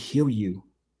so I can heal you.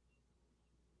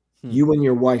 Hmm. You and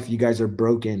your wife, you guys are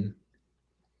broken.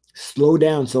 Slow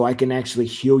down so I can actually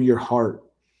heal your heart,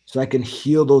 so I can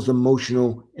heal those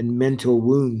emotional and mental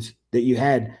wounds that you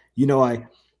had.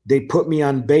 They put me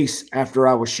on base after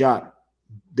I was shot.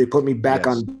 They put me back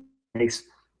Yes. on base.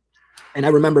 And I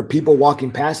remember people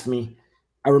walking past me.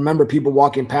 And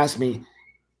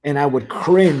I would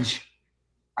cringe.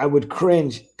 I would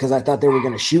cringe because I thought they were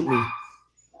going to shoot me. Yeah.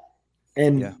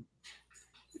 And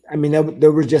I mean,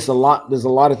 there was just a lot. There's a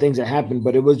lot of things that happened,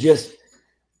 but it was just,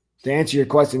 to answer your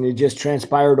question, it just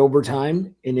transpired over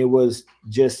time, and it was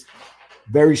just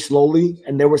very slowly.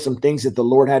 And there were some things that the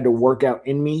Lord had to work out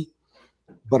in me,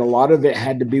 but a lot of it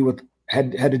had to do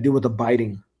with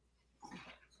abiding.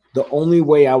 The only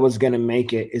way I was going to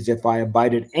make it is if I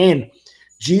abided. And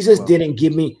Jesus Wow. didn't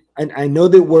give me, and I know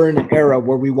that we're in an era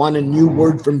where we want a new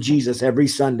word from Jesus every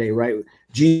Sunday, right?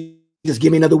 Jesus,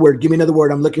 give me another word. Give me another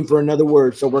word. I'm looking for another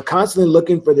word. So we're constantly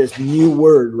looking for this new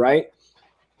word, right?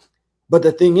 But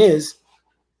the thing is,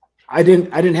 I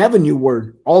didn't have a new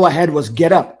word. All I had was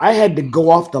get up. I had to go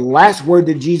off the last word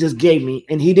that Jesus gave me,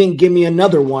 and he didn't give me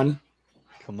another one.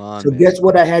 Come on, So man. guess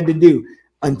what I had to do?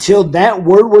 Until that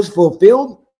word was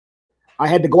fulfilled, I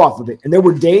had to go off of it. And there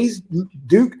were days,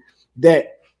 Duke,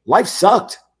 that life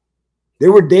sucked.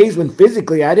 There were days when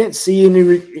physically I didn't see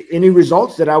any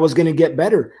results that I was going to get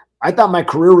better. I thought my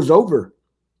career was over.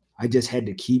 I just had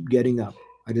to keep getting up.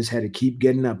 I just had to keep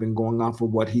getting up and going off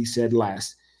of what he said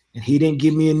last. And he didn't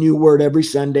give me a new word every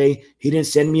Sunday. He didn't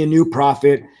send me a new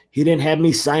prophet. He didn't have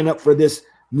me sign up for this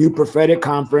new prophetic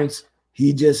conference.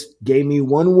 He just gave me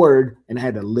one word, and I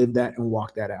had to live that and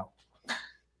walk that out.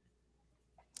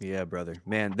 Yeah, brother.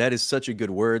 Man, that is such a good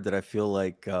word that I feel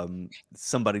like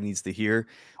somebody needs to hear.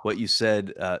 What you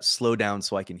said, slow down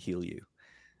so I can heal you.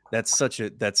 That's such a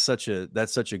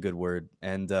good word.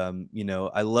 And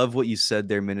I love what you said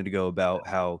there a minute ago about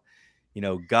how,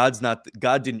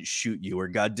 God didn't shoot you, or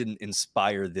God didn't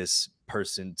inspire this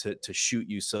person to shoot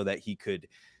you so that he could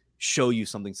show you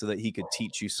something, so that he could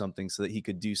teach you something, so that he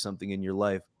could do something in your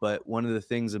life. But one of the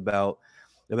things about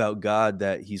God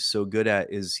that he's so good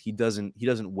at is he doesn't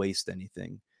waste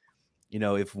anything.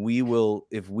 If we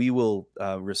will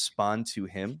respond to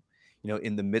him,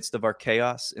 in the midst of our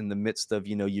chaos, in the midst of,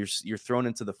 you're thrown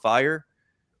into the fire,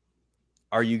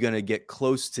 are you going to get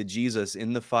close to Jesus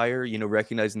in the fire,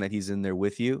 recognizing that he's in there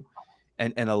with you,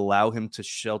 and allow him to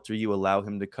shelter you, allow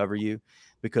him to cover you?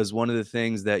 Because one of the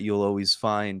things that you'll always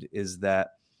find is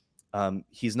that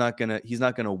he's not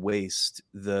gonna waste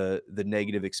the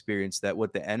negative experience, that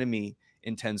what the enemy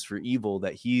intends for evil,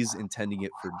 that he's intending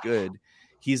it for good.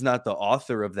 he's not the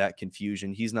author of that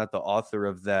confusion. He's not the author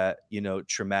of that,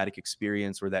 traumatic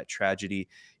experience or that tragedy.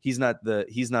 He's not the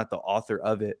author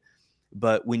of it.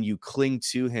 But when you cling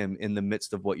to him in the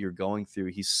midst of what you're going through,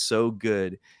 he's so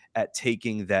good at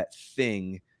taking that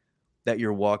thing that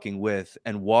you're walking with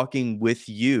and walking with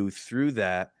you through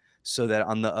that, so that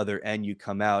on the other end you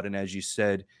come out, and as you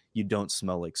said, you don't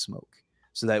smell like smoke.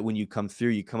 So that when you come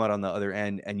through, you come out on the other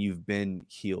end and you've been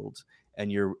healed,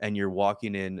 and you're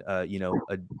walking in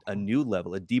a new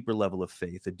level, a deeper level of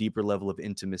faith, a deeper level of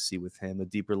intimacy with him, a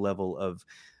deeper level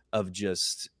of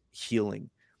just healing,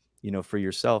 for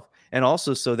yourself. And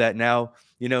also so that now,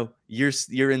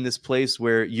 you're in this place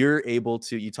where you're able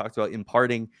to, you talked about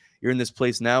imparting, you're in this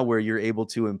place now where you're able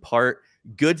to impart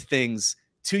good things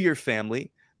to your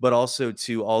family, but also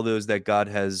to all those that God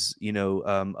has,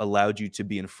 allowed you to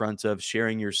be in front of,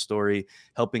 sharing your story,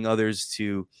 helping others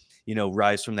to,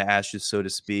 rise from the ashes, so to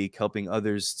speak, helping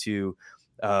others to,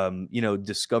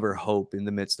 discover hope in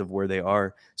the midst of where they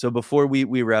are. So before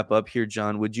we wrap up here,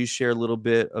 John, would you share a little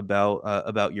bit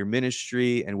about your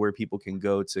ministry and where people can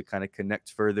go to kind of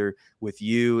connect further with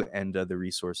you and the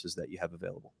resources that you have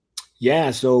available?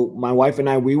 Yeah, so my wife and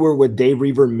I, we were with Dave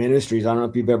Reaver Ministries. I don't know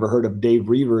if you've ever heard of Dave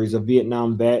Reaver. He's a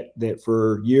Vietnam vet that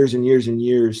for years and years and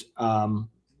years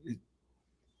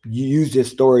used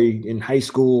his story in high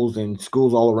schools and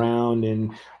schools all around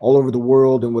and all over the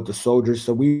world and with the soldiers.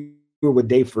 So we were with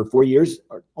Dave for 4 years,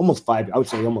 or almost 5.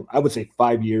 I would say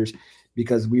 5 years,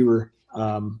 because we were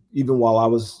even while I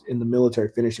was in the military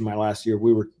finishing my last year,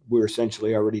 we were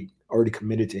essentially already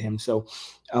committed to him. So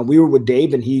we were with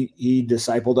Dave, and he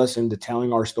discipled us into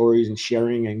telling our stories and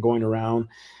sharing and going around.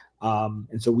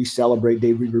 And so we celebrate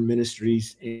Dave Reaver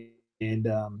Ministries, and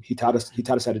he taught us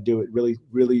how to do it. Really,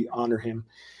 really honor him.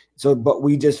 So, but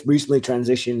we just recently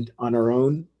transitioned on our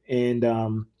own, and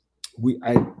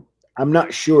I'm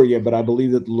not sure yet, but I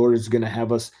believe that the Lord is going to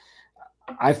have us.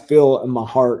 I feel in my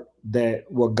heart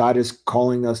that what God is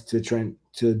calling us to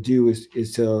do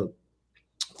is to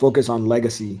focus on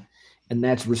legacy, and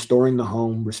that's restoring the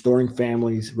home, restoring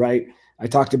families, right? I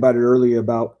talked about it earlier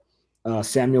about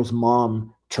Samuel's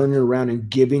mom turning around and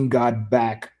giving God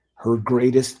back her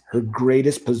greatest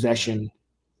possession,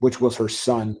 which was her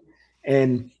son.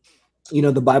 And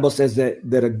the Bible says that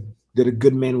a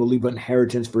good man will leave an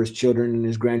inheritance for his children and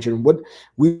his grandchildren. What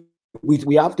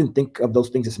we often think of those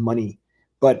things as money,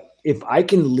 but if I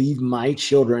can leave my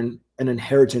children an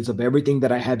inheritance of everything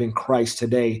that I have in Christ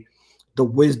today, the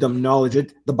wisdom, knowledge.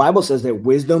 The Bible says that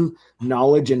wisdom,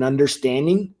 knowledge, and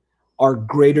understanding are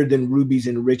greater than rubies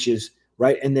and riches,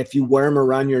 right? And if you wear them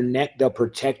around your neck, they'll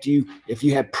protect you. If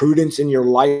you have prudence in your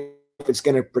life, it's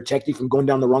going to protect you from going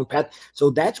down the wrong path.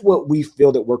 So that's what we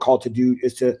feel that we're called to do,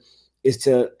 is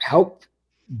to help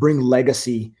bring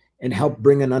legacy and help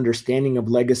bring an understanding of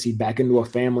legacy back into a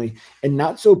family, and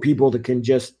not so people that can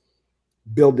just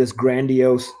build this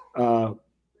grandiose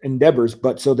endeavors,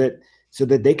 but so that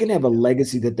they can have a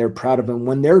legacy that they're proud of. And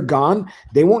when they're gone,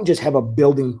 they won't just have a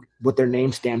building with their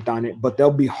name stamped on it, but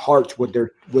they'll be hearts with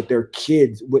their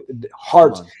kids, with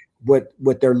hearts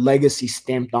with their legacy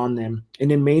stamped on them.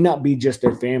 And it may not be just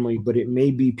their family, but it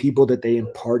may be people that they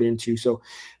impart into. So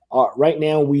right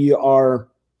now we are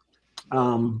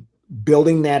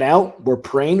building that out. We're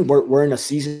praying. We're in a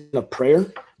season of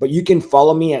prayer, but you can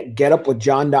follow me at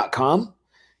getupwithjohn.com.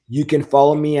 You can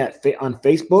follow me on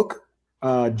Facebook.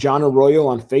 John Arroyo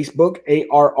on Facebook,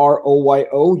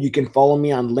 Arroyo. You can follow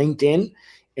me on LinkedIn,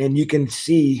 and you can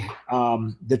see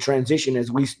the transition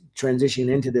as we transition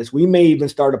into this. We may even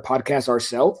start a podcast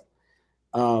ourselves.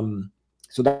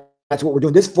 So that's what we're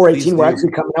doing. This 418, we're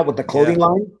actually coming out with the clothing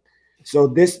line. So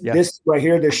this right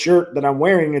here, this shirt that I'm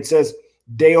wearing, it says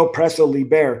Deo Presso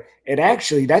Liber. It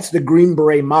actually, that's the Green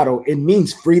Beret motto. It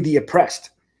means free the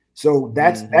oppressed. So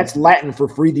that's Latin for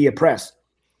free the oppressed.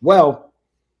 Well,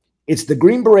 it's the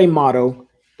Green Beret motto,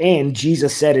 and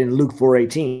Jesus said in Luke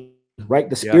 4:18, right?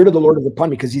 The Spirit of the Lord is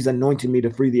upon me because he's anointed me to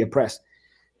free the oppressed.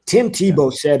 Tim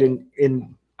Tebow said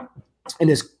in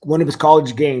one of his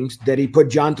college games that he put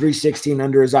John 3:16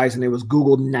 under his eyes, and it was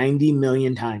Googled 90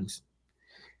 million times.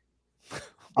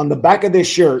 On the back of this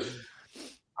shirt,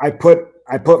 I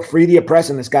put free the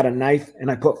oppressed, and it's got a knife, and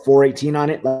I put 4:18 on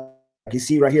it. Like you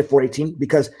see right here, 4:18,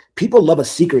 because people love a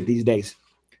secret these days.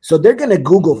 So they're going to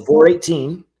Google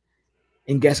 4:18.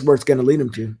 And guess where it's going to lead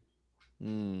them to?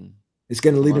 It's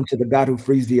going to lead them to the God who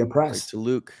frees the oppressed. Right to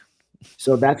Luke.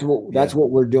 So that's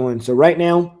what we're doing. So right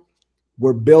now,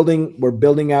 we're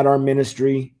building out our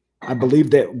ministry. I believe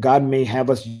that God may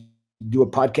have us do a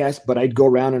podcast, but I'd go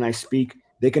around and I speak.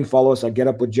 They can follow us. I Get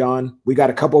Up with John. We got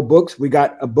a couple books. We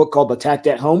got a book called Attacked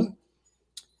at Home,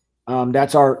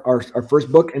 That's our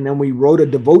first book. And then we wrote a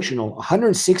devotional,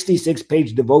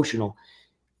 166-page devotional.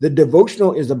 The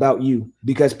devotional is about you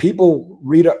because people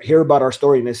hear about our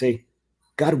story and they say,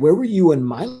 God, where were you in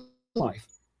my life?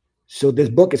 So this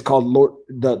book is called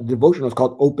the devotional is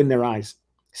called Open Their Eyes.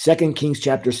 2 Kings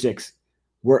chapter 6,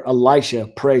 where Elisha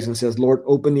prays and says, Lord,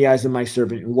 open the eyes of my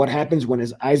servant. And what happens when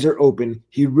his eyes are open,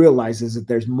 he realizes that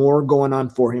there's more going on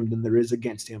for him than there is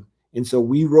against him. And so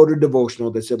we wrote a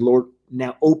devotional that said, Lord,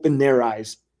 now open their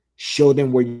eyes, show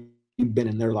them where you've been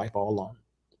in their life all along.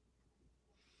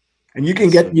 And That's so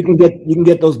good. you can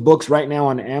get those books right now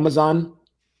on Amazon.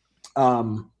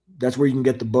 That's where you can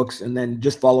get the books, and then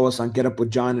just follow us on Get Up with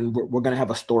John, and we're going to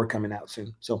have a store coming out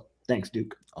soon. So thanks,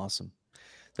 Duke. Awesome.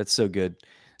 That's so good.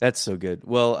 That's so good.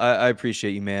 Well, I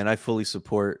appreciate you, man. I fully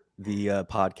support the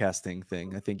podcasting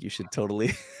thing. I think you should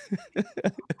totally,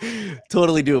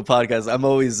 totally do a podcast.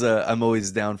 I'm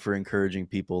always down for encouraging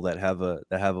people that have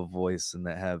a voice and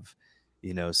that have,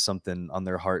 you know, something on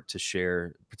their heart to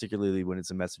share, particularly when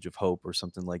it's a message of hope or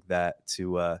something like that.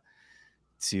 To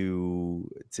to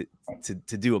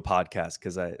do a podcast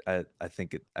because I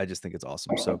think I just think it's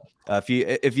awesome. So if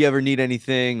you ever need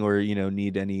anything or you know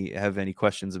have any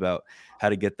questions about how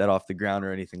to get that off the ground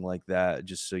or anything like that,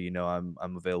 just so you know,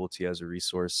 I'm available to you as a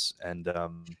resource. And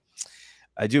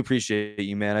I do appreciate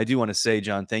you, man. I do want to say,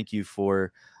 John, thank you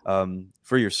for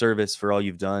your service, for all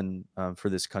you've done for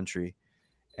this country,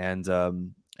 and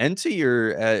to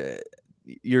your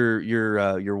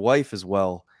wife as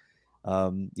well.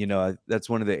 You know, that's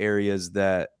one of the areas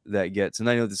that gets, and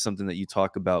I know this is something that you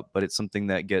talk about, but it's something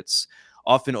that gets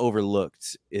often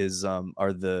overlooked is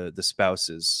are the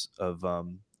spouses of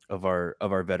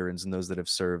our veterans and those that have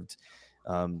served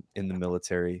in the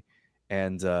military.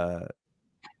 And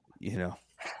you know,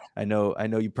 I know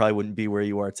you probably wouldn't be where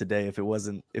you are today if it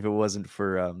wasn't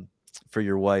for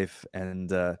your wife. And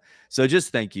so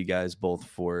just thank you guys both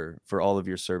for all of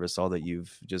your service, all that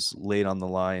you've just laid on the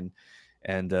line,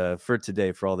 and for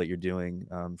today, for all that you're doing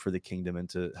for the kingdom and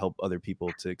to help other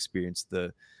people to experience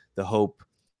the hope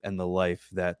and the life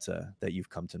that you've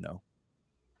come to know.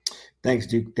 Thanks,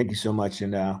 Duke. Thank you so much.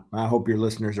 And I hope your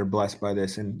listeners are blessed by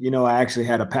this. And, you know, I actually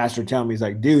had a pastor tell me, he's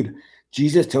like, dude,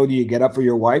 Jesus told you to get up for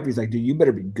your wife. He's like, dude, you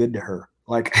better be good to her.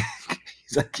 Like,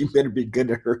 he's like, you better be good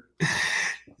to her.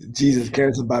 Jesus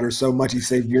cares about her so much. He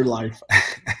saved your life.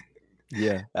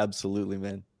 Yeah, absolutely,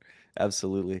 man.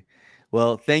 Absolutely.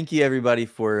 Well, thank you everybody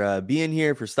for being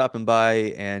here, for stopping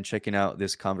by and checking out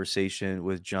this conversation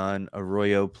with John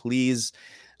Arroyo. Please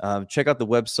check out the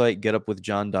website,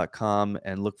 getupwithjohn.com,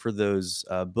 and look for those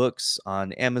books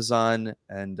on Amazon,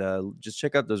 and just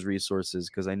check out those resources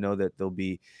because I know that they'll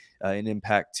be an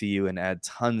impact to you and add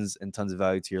tons and tons of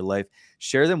value to your life.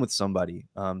 Share them with somebody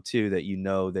too that you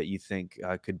know that you think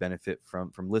could benefit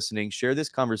from listening. Share this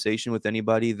conversation with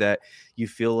anybody that you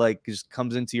feel like just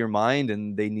comes into your mind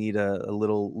and they need a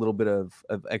little bit of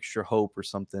extra hope or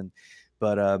something.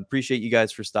 But appreciate you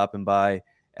guys for stopping by.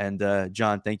 And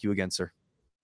John, thank you again, sir.